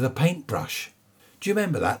ashtrays with a paintbrush. Do you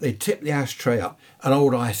remember that? They'd tip the ashtray up, an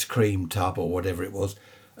old ice cream tub or whatever it was,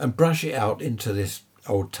 and brush it out into this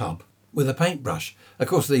old tub with a paintbrush. Of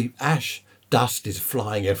course, the ash dust is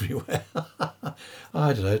flying everywhere.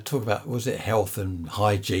 I don't know, talk about, was it health and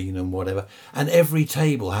hygiene and whatever. And every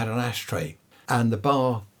table had an ashtray. And the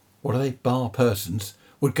bar persons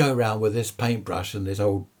would go around with this paintbrush and this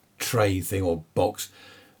old tray thing or box,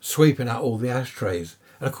 sweeping out all the ashtrays.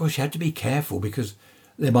 And of course you had to be careful because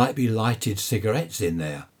there might be lighted cigarettes in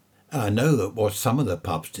there. And I know that what some of the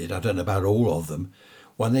pubs did, I don't know about all of them,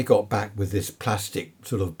 when they got back with this plastic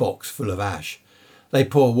sort of box full of ash, they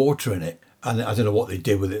pour water in it. And I don't know what they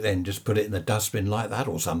did with it then, just put it in the dustbin like that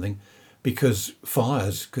or something, because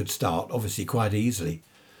fires could start obviously quite easily.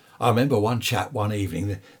 I remember one chap one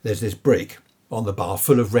evening, there's this brick on the bar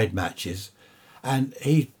full of red matches, and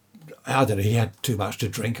he had too much to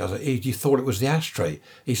drink. He thought it was the ashtray.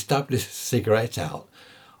 He stubbed his cigarette out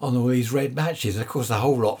on all these red matches. And of course, the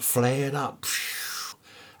whole lot flared up.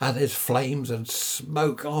 And there's flames and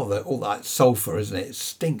smoke. Oh, all that sulphur, isn't it? It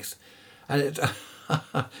stinks. And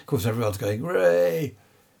of course, everyone's going, "Hooray!"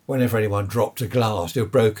 Whenever anyone dropped a glass, or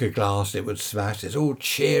broke a glass, it would smash. It's all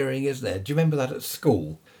cheering, isn't there? Do you remember that at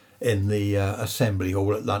school? In the assembly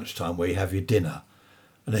hall at lunchtime where you have your dinner?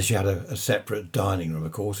 Unless you had a separate dining room,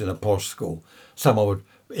 of course, in a posh school. Someone would,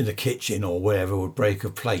 in the kitchen or wherever, would break a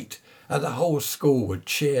plate. And the whole school would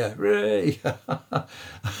cheer. Hooray!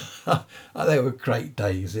 They were great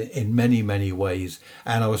days in many, many ways.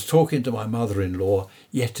 And I was talking to my mother-in-law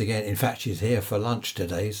yet again. In fact, she's here for lunch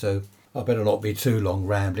today, so I better not be too long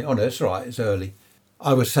rambling. Oh, no, it's all right. It's early.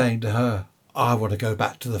 I was saying to her, I want to go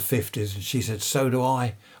back to the 50s. And she said, so do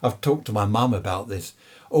I. I've talked to my mum about this.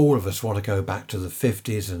 All of us want to go back to the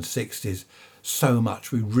 50s and 60s so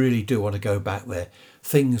much. We really do want to go back there.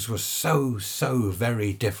 Things were so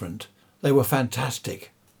very different. They were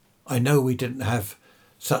fantastic. I know we didn't have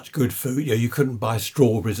such good food. You couldn't buy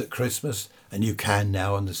strawberries at Christmas, and you can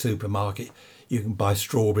now in the supermarket. You can buy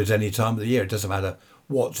strawberries any time of the year. It doesn't matter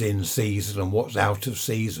what's in season and what's out of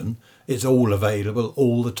season. It's all available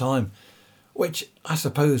all the time, which I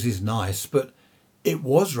suppose is nice, but it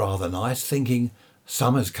was rather nice thinking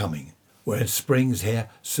summer's coming. When spring's here,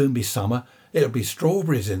 soon be summer, it'll be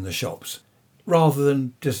strawberries in the shops, rather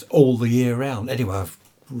than just all the year round. Anyway, I've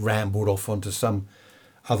rambled off onto some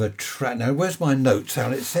other track. Now, where's my notes?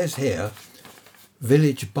 And it says here,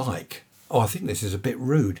 village bike. Oh, I think this is a bit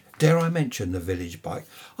rude. Dare I mention the village bike?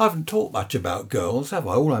 I haven't talked much about girls, have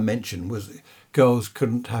I? All I mentioned was girls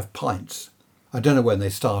couldn't have pints. I don't know when they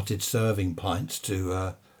started serving pints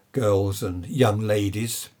to girls and young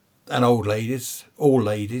ladies and old ladies, all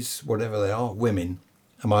ladies, whatever they are, women.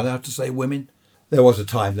 Am I allowed to say women? There was a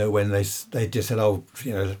time, though, when they just said, oh,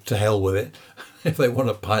 to hell with it. If they want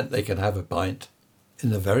a pint, they can have a pint. In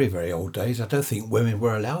the very, very old days, I don't think women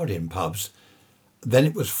were allowed in pubs. Then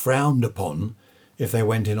it was frowned upon if they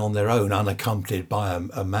went in on their own, unaccompanied by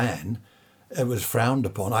a man, it was frowned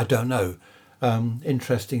upon. I don't know.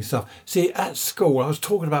 Interesting stuff. See, at school, I was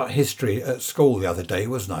talking about history at school the other day,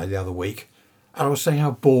 wasn't I, the other week? And I was saying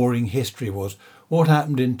how boring history was. What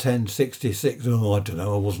happened in 1066? Oh, I don't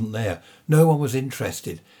know, I wasn't there. No one was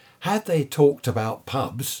interested. Had they talked about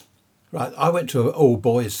pubs, right? I went to an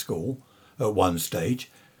all-boys school at one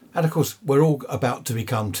stage, and of course, we're all about to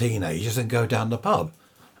become teenagers and go down the pub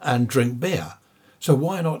and drink beer. So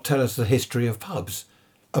why not tell us the history of pubs?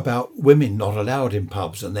 About women not allowed in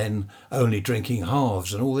pubs and then only drinking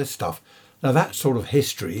halves and all this stuff. Now that sort of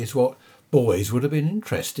history is what boys would have been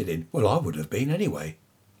interested in. Well, I would have been anyway.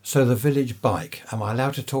 So the village bike. Am I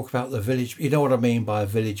allowed to talk about the village? You know what I mean by a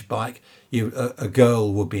village bike? A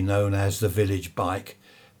girl would be known as the village bike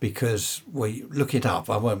because, well, look it up.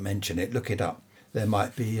 I won't mention it. Look it up. There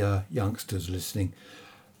might be youngsters listening.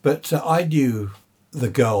 But I knew the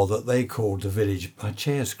girl that they called the village. My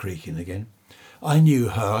chair's creaking again. I knew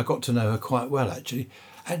her. I got to know her quite well, actually.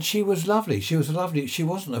 And she was lovely. She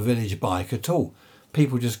wasn't a village bike at all.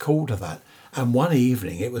 People just called her that. And one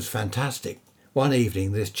evening, it was fantastic. One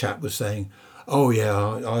evening, this chap was saying, oh,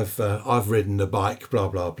 yeah, I've ridden the bike, blah,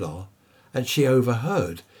 blah, blah. And she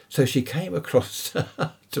overheard. So she came across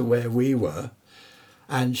to where we were.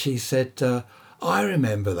 And she said, I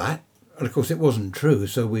remember that. And, of course, it wasn't true.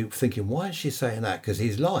 So we were thinking, why is she saying that? Because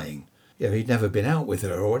he's lying. You know, he'd never been out with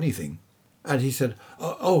her or anything. And he said,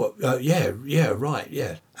 yeah, right,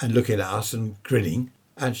 yeah. And looking at us and grinning.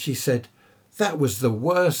 And she said, that was the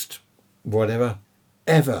worst, whatever,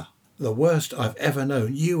 ever. The worst I've ever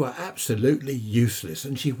known. You are absolutely useless.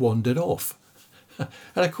 And she wandered off.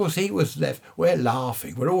 And of course he was left, we're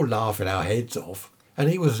laughing. We're all laughing our heads off. And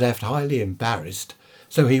he was left highly embarrassed.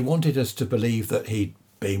 So he wanted us to believe that he'd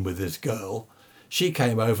been with this girl. She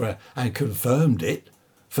came over and confirmed it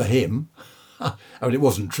for him. I mean, it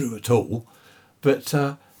wasn't true at all. But,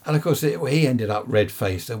 and of course, he ended up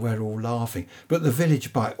red-faced and we're all laughing. But the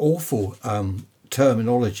village bike, awful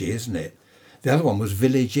terminology, isn't it? The other one was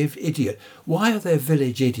village idiot. Why are there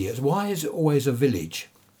village idiots? Why is it always a village?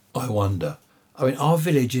 I wonder. I mean, our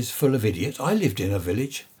village is full of idiots. I lived in a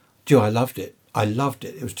village. I loved it. I loved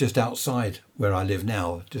it. It was just outside where I live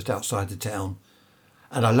now, just outside the town.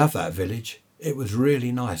 And I love that village. It was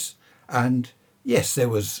really nice. And yes, there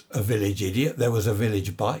was a village idiot. There was a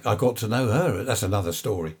village bike. I got to know her. That's another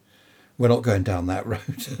story. We're not going down that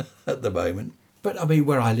road at the moment. But I mean,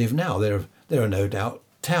 where I live now, there are no doubt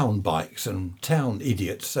town bikes and town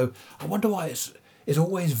idiots. So I wonder why it's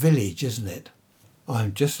always village, isn't it?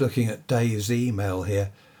 I'm just looking at Dave's email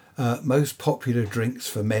here. Most popular drinks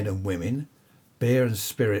for men and women. Beer and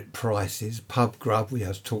spirit prices. Pub grub, we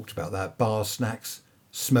have talked about that. Bar snacks.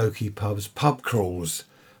 Smoky pubs. Pub crawls.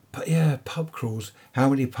 But yeah, pub crawls. How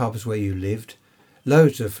many pubs where you lived?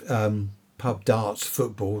 Loads of pub darts,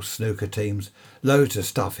 football, snooker teams. Loads of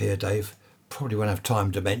stuff here, Dave. Probably won't have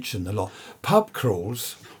time to mention the lot. Pub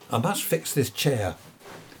crawls. I must fix this chair.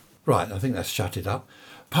 Right, I think that's shut it up.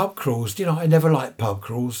 Pub crawls. You know, I never liked pub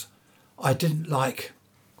crawls. I didn't like...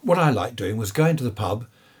 What I liked doing was going to the pub,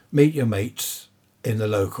 meet your mates in the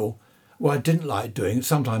local. What I didn't like doing,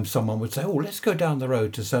 sometimes someone would say, oh, let's go down the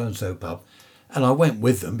road to so-and-so pub. And I went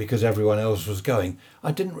with them because everyone else was going.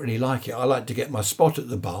 I didn't really like it. I liked to get my spot at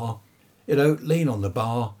the bar, you know, lean on the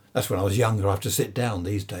bar. That's when I was younger. I have to sit down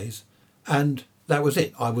these days. And that was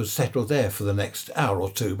it. I was settled there for the next hour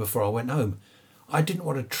or two before I went home. I didn't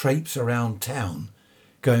want to traipse around town,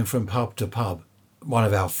 going from pub to pub. One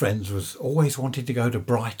of our friends was always wanting to go to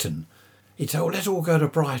Brighton. He'd say, oh, let's all go to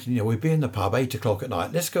Brighton. You know, we'd be in the pub 8 o'clock at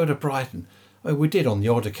night. Let's go to Brighton. I mean, we did on the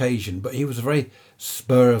odd occasion, but he was a very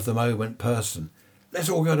spur-of-the-moment person. Let's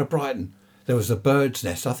all go to Brighton. There was the Bird's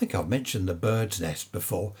Nest. I think I've mentioned the Bird's Nest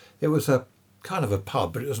before. It was a kind of a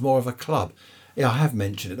pub, but it was more of a club. Yeah, I have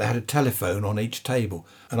mentioned it. They had a telephone on each table,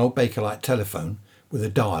 an old Bakelite telephone with a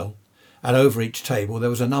dial. And over each table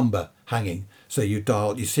there was a number hanging. So you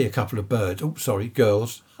dial, you see a couple of birds. Oh, sorry,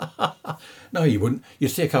 girls. No, you wouldn't. You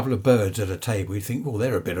see a couple of birds at a table. You think, well,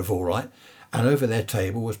 they're a bit of all right. And over their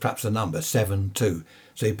table was perhaps a number, 72.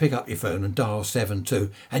 So you pick up your phone and dial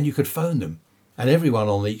 72, and you could phone them. And everyone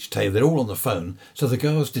on each table, they're all on the phone, so the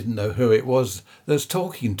girls didn't know who it was that's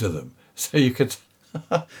talking to them. So you could...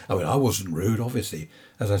 I mean, I wasn't rude, obviously.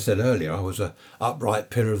 As I said earlier, I was an upright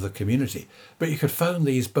pillar of the community. But you could phone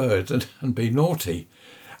these birds and be naughty.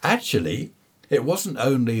 Actually, it wasn't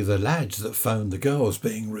only the lads that phoned the girls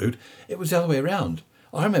being rude. It was the other way around.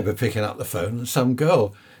 I remember picking up the phone and some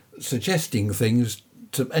girl suggesting things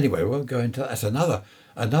to... Anyway, we won't go into that. That's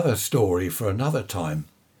another story for another time.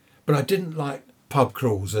 But I didn't like pub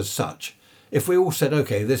crawls as such. If we all said,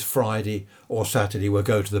 OK, this Friday or Saturday we'll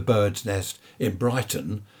go to the Bird's Nest in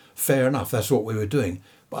Brighton, fair enough, that's what we were doing.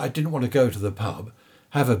 But I didn't want to go to the pub,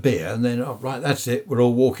 have a beer, and then, oh, right, that's it, we're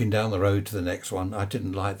all walking down the road to the next one. I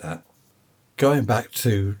didn't like that. Going back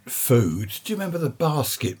to food, do you remember the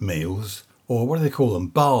basket meals? Or what do they call them?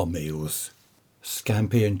 Bar meals.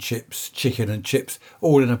 Scampi and chips, chicken and chips,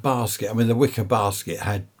 all in a basket. I mean, the wicker basket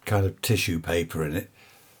had kind of tissue paper in it.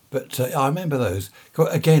 But I remember those.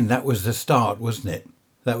 Again, that was the start, wasn't it?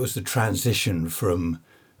 That was the transition from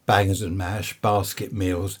bangers and mash, basket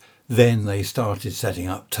meals. Then they started setting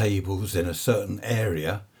up tables in a certain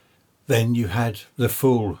area. Then you had the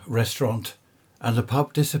full restaurant and the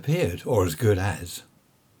pub disappeared, or as good as.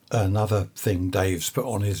 Another thing Dave's put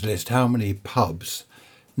on his list, how many pubs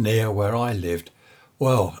near where I lived?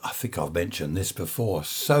 Well, I think I've mentioned this before.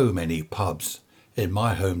 So many pubs in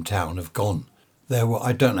my hometown have gone. There were,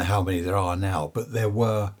 I don't know how many there are now, but there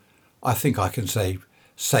were, I think I can say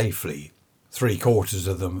safely, 3/4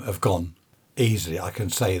 of them have gone. Easily, I can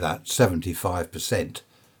say that 75%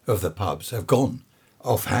 of the pubs have gone.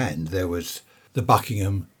 Offhand, there was the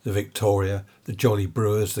Buckingham, the Victoria, the Jolly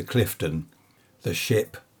Brewers, the Clifton, the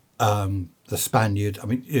Ship, the Spaniard. I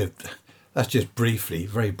mean, that's just briefly,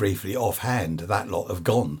 very briefly, offhand, that lot have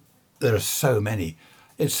gone. There are so many.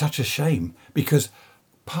 It's such a shame because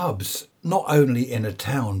pubs, not only in a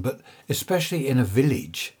town, but especially in a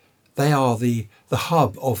village, they are the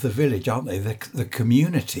hub of the village, aren't they? The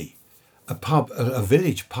community. A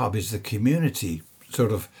village pub is the community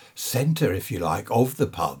sort of centre, if you like, of the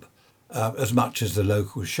pub, as much as the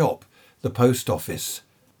local shop, the post office.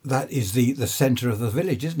 That is the centre of the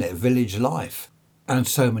village, isn't it? Village life. And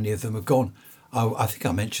so many of them have gone. I think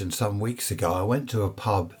I mentioned some weeks ago, I went to a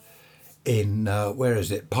pub in, where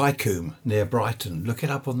is it? Pyecombe, near Brighton. Look it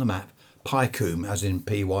up on the map. Pyecombe, as in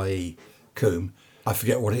P-Y-E, Combe. I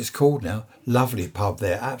forget what it's called now. Lovely pub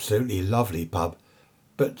there, absolutely lovely pub.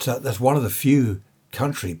 But that's one of the few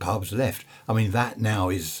country pubs left. I mean, that now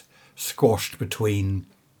is squashed between,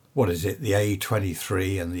 what is it, the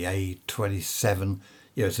A23 and the A27.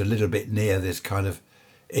 It's a little bit near this kind of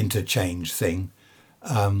interchange thing.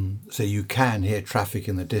 So you can hear traffic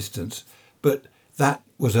in the distance. But that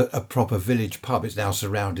was a proper village pub. It's now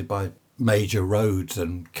surrounded by major roads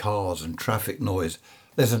and cars and traffic noise.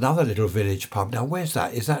 There's another little village pub. Now, where's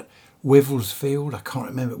that? Is that Wivelsfield? I can't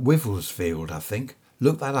remember. Wivelsfield, I think.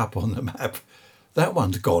 Look that up on the map. That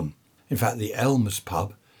one's gone. In fact, the Elms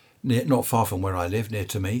pub, not far from where I live, near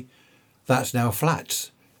to me, that's now flats.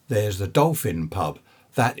 There's the Dolphin pub.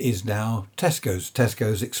 That is now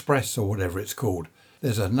Tesco's Express or whatever it's called.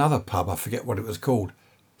 There's another pub, I forget what it was called.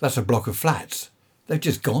 That's a block of flats. They've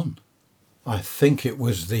just gone. I think it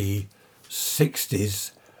was the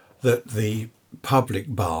 60s that the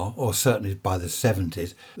public bar, or certainly by the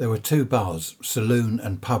 70s, there were two bars, saloon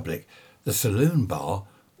and public. The saloon bar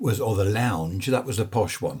or the lounge, that was a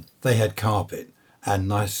posh one. They had carpet and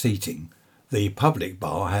nice seating. The public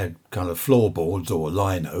bar had kind of floorboards or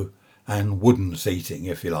lino and wooden seating,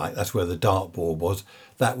 if you like. That's where the dartboard was.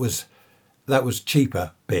 That was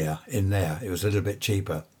cheaper beer in there. It was a little bit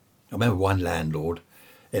cheaper. I remember one landlord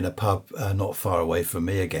in a pub not far away from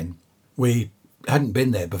me again. We hadn't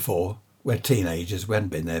been there before. We're teenagers. We hadn't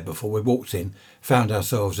been there before. We walked in, found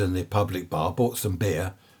ourselves in the public bar, bought some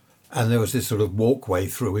beer, and there was this sort of walkway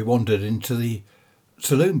through. We wandered into the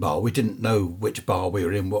saloon bar. We didn't know which bar we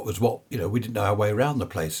were in, what was what. We didn't know our way around the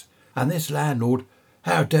place. And this landlord,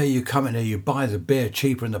 how dare you come in here, you buy the beer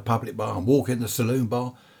cheaper in the public bar and walk in the saloon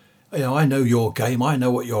bar. I know your game, I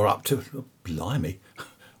know what you're up to. Oh, blimey.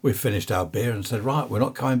 We finished our beer and said, right, we're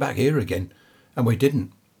not coming back here again. And we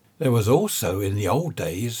didn't. There was also, in the old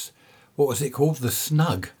days, what was it called? The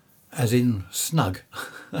Snug, as in snug,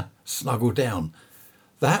 snuggle down.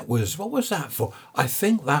 What was that for? I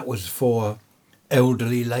think that was for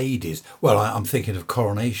elderly ladies. Well, I'm thinking of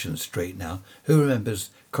Coronation Street now. Who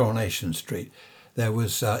remembers Coronation Street? There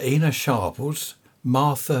was Ena Sharples,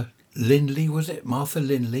 Martha Lindley, was it? Martha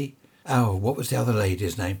Lindley. Oh, what was the other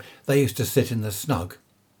lady's name? They used to sit in the Snug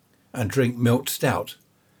and drink milk stout.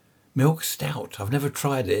 Milk stout? I've never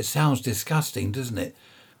tried it. It sounds disgusting, doesn't it?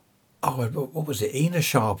 Oh, what was it? Ena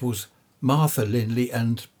Sharples, Martha Lindley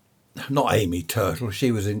and... not Amy Turtle.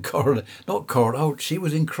 She was in she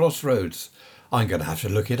was in Crossroads. I'm going to have to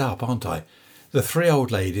look it up, aren't I? The three old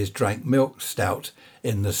ladies drank milk stout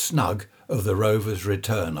in the Snug of the Rover's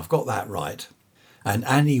Return. I've got that right. And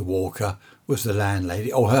Annie Walker was the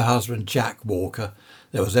landlady, or her husband Jack Walker.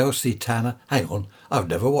 There was Elsie Tanner. Hang on, I've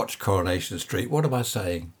never watched Coronation Street. What am I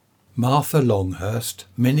saying? Martha Longhurst,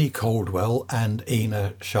 Minnie Caldwell and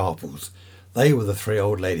Ena Sharples. They were the three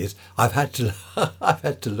old ladies. I've had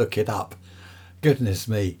to look it up. Goodness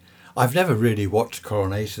me. I've never really watched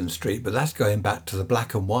Coronation Street, but that's going back to the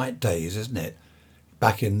black and white days, isn't it?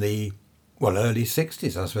 Back in the, early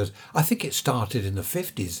 60s, I suppose. I think it started in the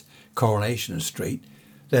 50s, Coronation Street.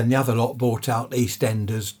 Then the other lot bought out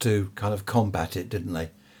EastEnders to kind of combat it, didn't they?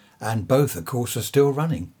 And both, of course, are still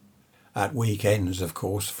running. At weekends, of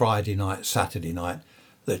course, Friday night, Saturday night,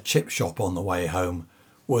 the chip shop on the way home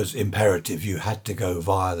was imperative. You had to go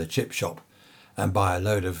via the chip shop and buy a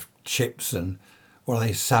load of chips and,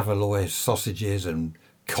 Saveloy sausages and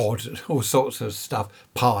cod and all sorts of stuff,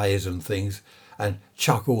 pies and things, and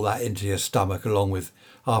chuck all that into your stomach along with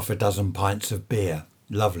half a dozen pints of beer.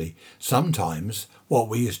 Lovely. Sometimes what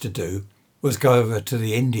we used to do was go over to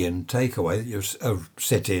the Indian takeaway that you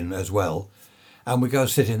sit in as well, and we go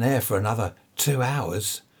sit in there for another 2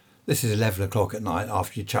 hours. This is 11 o'clock at night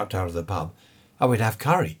after you chucked out of the pub, and we'd have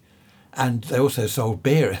curry. And they also sold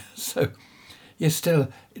beer, so you're still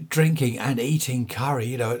drinking and eating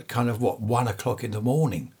curry, at kind of 1 o'clock in the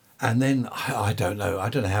morning. And then, I don't know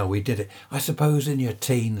how we did it. I suppose in your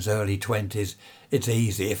teens, early 20s, it's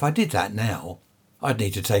easy. If I did that now, I'd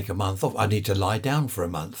need to take a month off. I'd need to lie down for a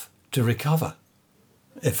month to recover.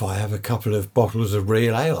 If I have a couple of bottles of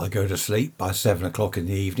real ale, I go to sleep by 7 o'clock in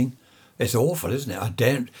the evening. It's awful, isn't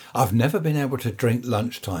it? I've never been able to drink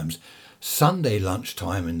lunchtimes. Sunday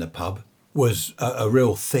lunchtime in the pub was a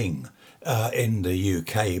real thing in the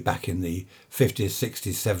UK back in the 50s,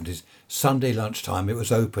 60s, 70s. Sunday lunchtime, it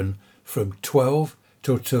was open from 12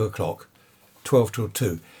 till 2 o'clock, 12 till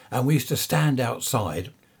 2. And we used to stand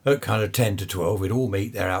outside at kind of 10 to 12. We'd all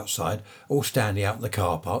meet there outside, all standing out in the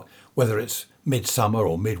car park, whether it's midsummer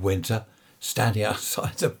or midwinter, standing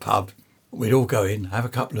outside the pub. We'd all go in, have a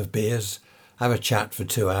couple of beers, have a chat for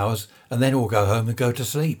 2 hours, and then all go home and go to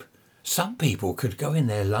sleep. Some people could go in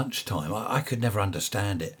there lunchtime. I could never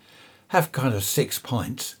understand it. Have kind of 6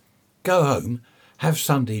 pints, go home, have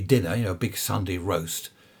Sunday dinner, a big Sunday roast.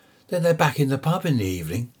 Then they're back in the pub in the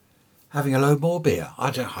evening, having a load more beer.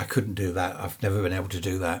 I couldn't do that. I've never been able to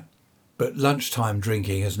do that. But lunchtime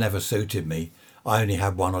drinking has never suited me. I only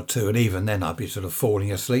had 1 or 2, and even then I'd be sort of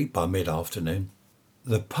falling asleep by mid-afternoon.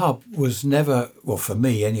 The pub was never, for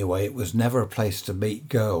me anyway, it was never a place to meet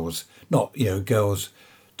girls. Not, girls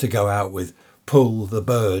to go out with, pull the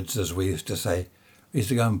birds, as we used to say. We used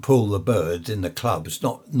to go and pull the birds in the clubs,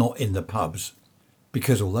 not in the pubs.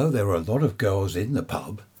 Because although there were a lot of girls in the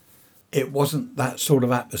pub, it wasn't that sort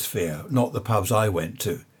of atmosphere, not the pubs I went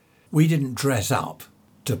to. We didn't dress up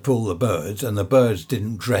to pull the birds, and the birds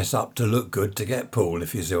didn't dress up to look good to get pulled,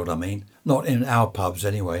 if you see what I mean. Not in our pubs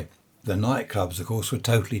anyway. The nightclubs, of course, were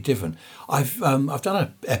totally different. I've done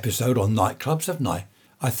an episode on nightclubs, haven't I?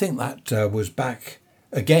 I think that was back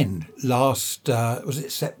again last, was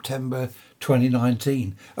it September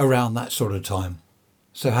 2019, around that sort of time.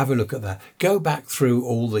 So have a look at that. Go back through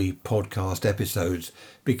all the podcast episodes,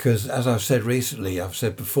 because as I've said recently, I've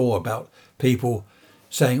said before about people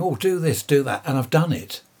saying, do this, do that, and I've done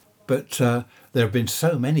it. But there have been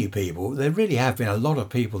so many people, there really have been a lot of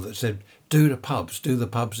people that said, do the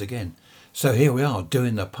pubs again. So here we are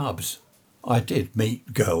doing the pubs. I did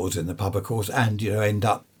meet girls in the pub, of course, and end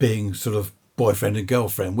up being sort of boyfriend and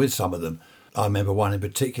girlfriend with some of them. I remember one in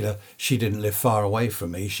particular, she didn't live far away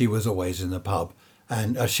from me. She was always in the pub,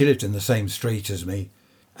 and she lived in the same street as me.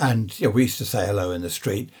 And we used to say hello in the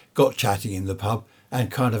street, got chatting in the pub, and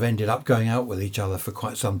kind of ended up going out with each other for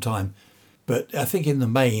quite some time. But I think in the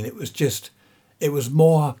main, it was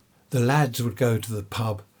more the lads would go to the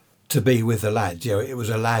pub to be with the lads. It was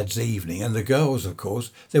a lads' evening. And the girls, of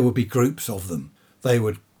course, there would be groups of them. They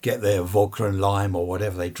would get their vodka and lime or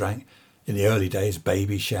whatever they drank. In the early days,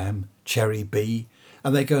 Baby Sham, Cherry B,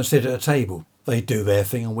 and they'd go and sit at a table. They'd do their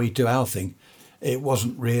thing and we'd do our thing. It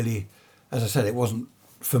wasn't really, as I said, it wasn't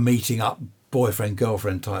for meeting up boyfriend,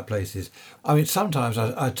 girlfriend type places. I mean, sometimes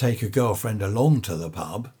I'd take a girlfriend along to the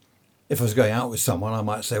pub. If I was going out with someone, I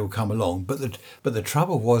might say, well, come along. But the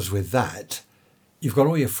trouble was with that, you've got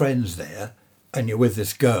all your friends there and you're with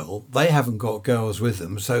this girl. They haven't got girls with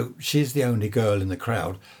them, so she's the only girl in the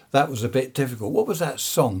crowd. That was a bit difficult. What was that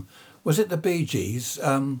song? Was it the Bee Gees?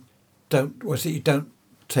 You don't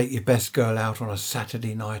take your best girl out on a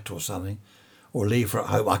Saturday night or something, or leave her at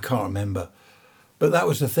home? I can't remember. But that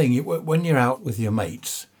was the thing. When you're out with your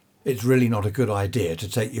mates, it's really not a good idea to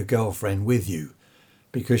take your girlfriend with you,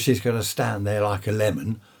 because she's going to stand there like a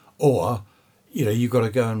lemon, or, you've got to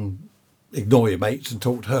go and ignore your mates and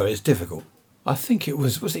talk to her. It's difficult. I think it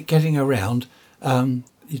was it Getting Around?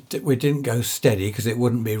 We didn't go steady because it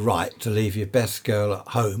wouldn't be right to leave your best girl at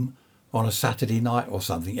home on a Saturday night or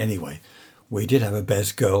something. Anyway, We did have a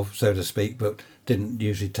best girl, so to speak, but didn't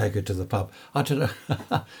usually take her to the pub. I don't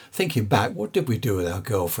know. Thinking back, what did we do with our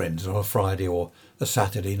girlfriends on a Friday or a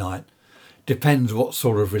Saturday night? Depends what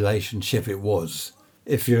sort of relationship it was.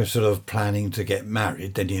 If you're sort of planning to get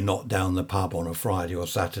married, then you're not down the pub on a Friday or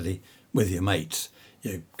Saturday with your mates.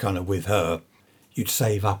 You're kind of with her. You'd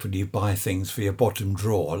save up and you'd buy things for your bottom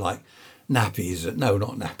drawer, like nappies. No,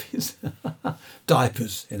 not nappies.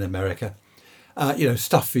 Diapers in America.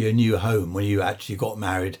 Stuff for your new home. When you actually got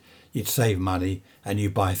married, you'd save money and you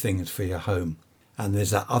buy things for your home. And there's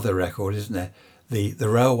that other record, isn't there? The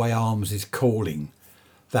Railway Arms is Calling.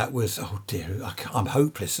 That was, oh dear, I'm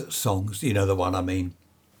hopeless at songs. You know the one I mean.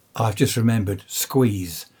 I've just remembered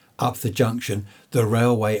Squeeze, Up the Junction, the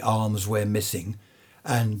railway arms we're missing.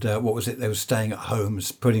 And what was it? They were staying at home,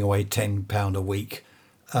 putting away £10 a week.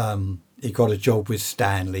 He got a job with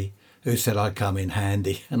Stanley, who said I'd come in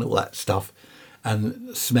handy and all that stuff.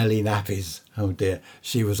 And smelly nappies. Oh dear,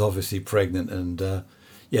 she was obviously pregnant. And the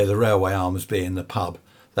railway arms being the pub,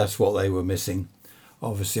 that's what they were missing.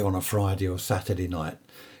 Obviously on a Friday or Saturday night.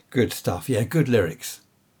 Good stuff. Yeah, good lyrics.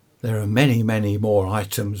 There are many, many more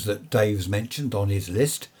items that Dave's mentioned on his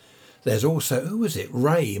list. There's also, who was it?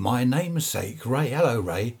 Ray, my namesake. Ray, hello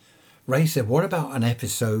Ray. Ray said, what about an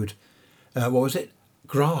episode, what was it?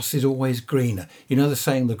 Grass is always greener. You know the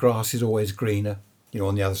saying, the grass is always greener,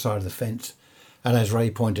 on the other side of the fence. And as Ray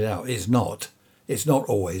pointed out, it's not. It's not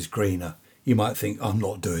always greener. You might think, I'm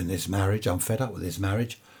not doing this marriage. I'm fed up with this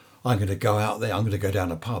marriage. I'm going to go out there. I'm going to go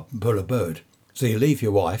down a pub and pull a bird. So you leave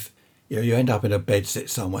your wife, you end up in a bedsit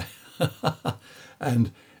somewhere.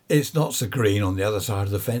 And it's not so green on the other side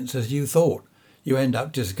of the fence as you thought. You end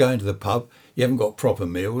up just going to the pub. You haven't got proper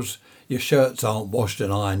meals. Your shirts aren't washed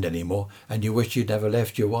and ironed anymore. And you wish you'd never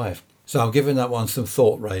left your wife. So I'm giving that one some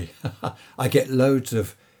thought, Ray. I get loads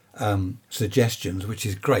of suggestions, which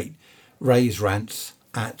is great. Ray's Rants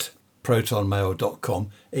at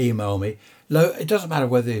protonmail.com. Email me. It doesn't matter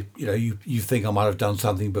whether you think I might have done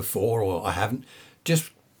something before or I haven't.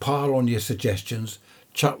 Just pile on your suggestions,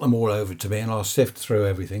 chuck them all over to me, and I'll sift through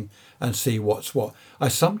everything and see what's what. I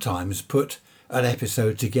sometimes put an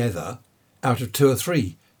episode together out of 2 or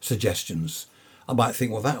 3 suggestions. I might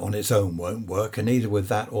think, well, that on its own won't work, and neither with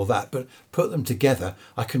that or that, but put them together,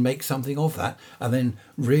 I can make something of that and then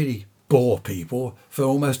really bore people for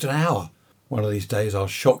almost an hour. One of these days I'll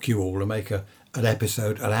shock you all and make an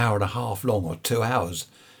episode an hour and a half long or 2 hours,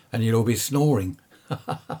 and you'll all be snoring.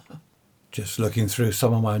 Just looking through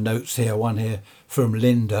some of my notes here, one here from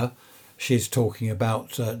Linda. She's talking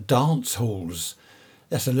about dance halls.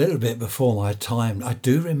 That's a little bit before my time. I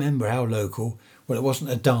do remember our local, well, it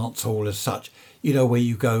wasn't a dance hall as such, where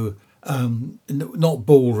you go, not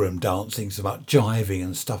ballroom dancing so much, jiving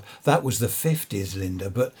and stuff. That was the 50s, Linda.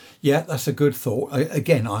 But yeah, that's a good thought.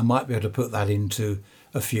 Again, I might be able to put that into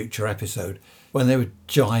a future episode. When they were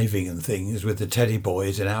jiving and things with the Teddy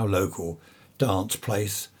Boys in our local dance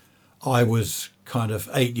place, I was kind of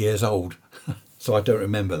 8 years old, so I don't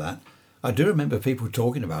remember that. I do remember people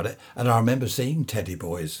talking about it, and I remember seeing Teddy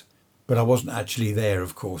Boys, but I wasn't actually there,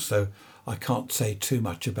 of course, so I can't say too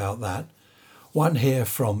much about that. One here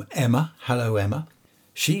from Emma. Hello, Emma.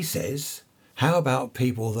 She says, how about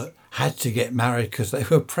people that had to get married because they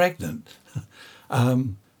were pregnant?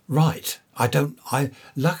 Right.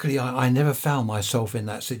 Luckily, I never found myself in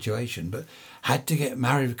that situation, but had to get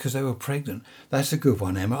married because they were pregnant. That's a good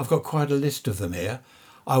one, Emma. I've got quite a list of them here.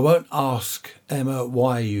 I won't ask, Emma,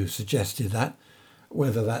 why you suggested that,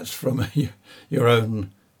 whether that's from your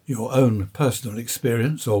own personal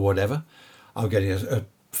experience or whatever. I'm getting a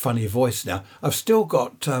funny voice now. I've still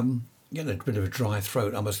got a bit of a dry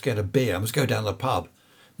throat. I must get a beer. I must go down the pub.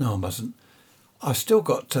 No, I mustn't. I've still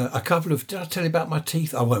got a couple of... Did I tell you about my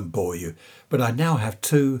teeth? I won't bore you. But I now have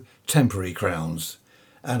 2 temporary crowns.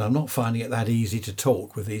 And I'm not finding it that easy to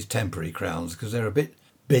talk with these temporary crowns because they're a bit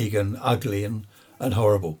big and ugly and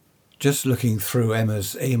horrible. Just looking through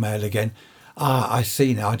Emma's email again. I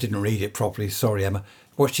see now. I didn't read it properly. Sorry, Emma.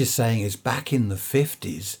 What she's saying is back in the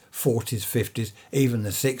 50s, 40s, 50s, even the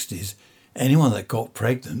 60s, anyone that got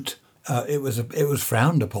pregnant, it was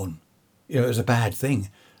frowned upon. It was a bad thing.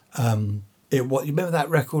 You remember that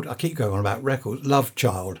record? I keep going on about records. Love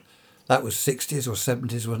Child. That was 60s or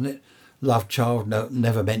 70s, wasn't it? Love Child, no,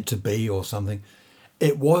 Never Meant to Be or something.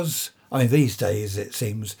 It was, these days it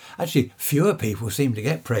seems, actually fewer people seem to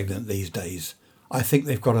get pregnant these days. I think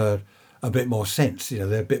they've got a bit more sense,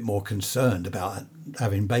 they're a bit more concerned about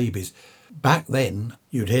having babies. Back then,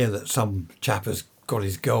 you'd hear that some chap has got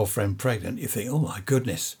his girlfriend pregnant. You think, oh my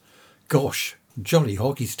goodness, gosh, jolly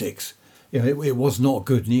hockey sticks. It was not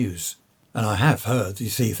good news. And I have heard, you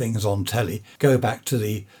see things on telly, go back to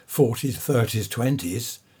the 40s, 30s,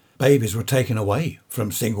 20s, babies were taken away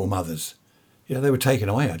from single mothers. They were taken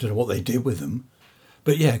away. I don't know what they did with them.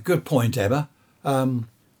 But yeah, good point, Emma.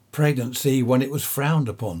 Pregnancy when it was frowned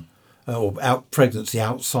upon, or pregnancy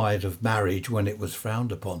outside of marriage when it was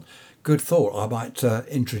frowned upon. Good thought. I might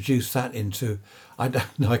introduce that into. I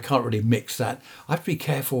don't know. I can't really mix that. I have to be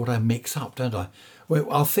careful what I mix up, don't I? Well,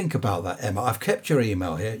 I'll think about that, Emma. I've kept your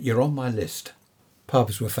email here. You're on my list.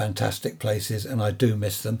 Pubs were fantastic places, and I do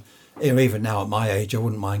miss them. Even now at my age, I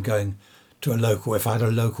wouldn't mind going to a local. If I had a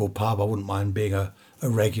local pub, I wouldn't mind being a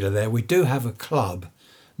regular there. We do have a club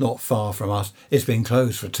not far from us. It's been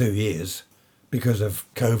closed for 2 years because of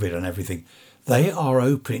COVID and everything. They are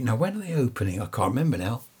opening. Now, when are they opening? I can't remember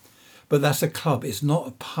now. But that's a club. It's not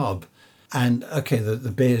a pub. And, okay,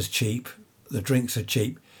 the beer's cheap. The drinks are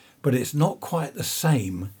cheap. But it's not quite the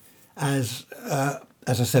same as I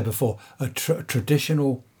said before, a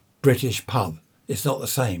traditional British pub. It's not the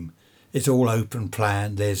same. It's all open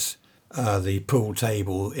plan. There's the pool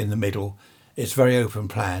table in the middle. It's very open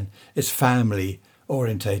plan. It's family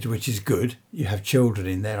orientated, which is good. You have children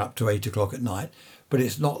in there up to 8 o'clock at night, but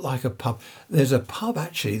it's not like a pub. There's a pub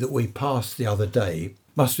actually that we passed the other day.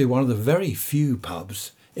 Must be one of the very few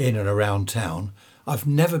pubs in and around town. I've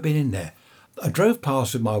never been in there. I drove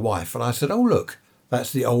past with my wife and I said, oh, look,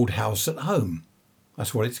 that's the Old House at Home.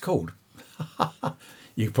 That's what it's called.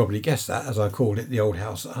 You probably guessed that, as I called it the Old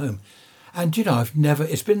House at Home. And,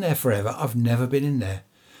 it's been there forever. I've never been in there.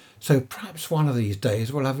 So perhaps one of these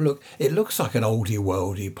days we'll have a look. It looks like an oldie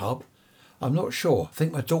worldy pub. I'm not sure. I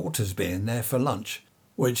think my daughter's been in there for lunch,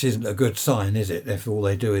 which isn't a good sign, is it, if all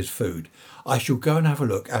they do is food. I shall go and have a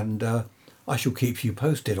look, and I shall keep you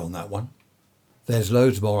posted on that one. There's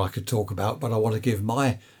loads more I could talk about, but I want to give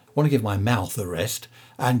my mouth a rest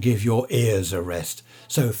and give your ears a rest.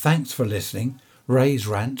 So thanks for listening. Ray's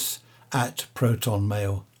Rants at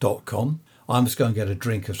protonmail.com. I'm just going to get a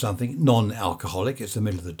drink of something non-alcoholic. It's the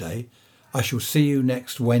middle of the day. I shall see you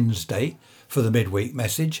next Wednesday for the midweek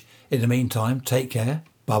message. In the meantime, take care.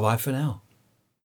 Bye-bye for now.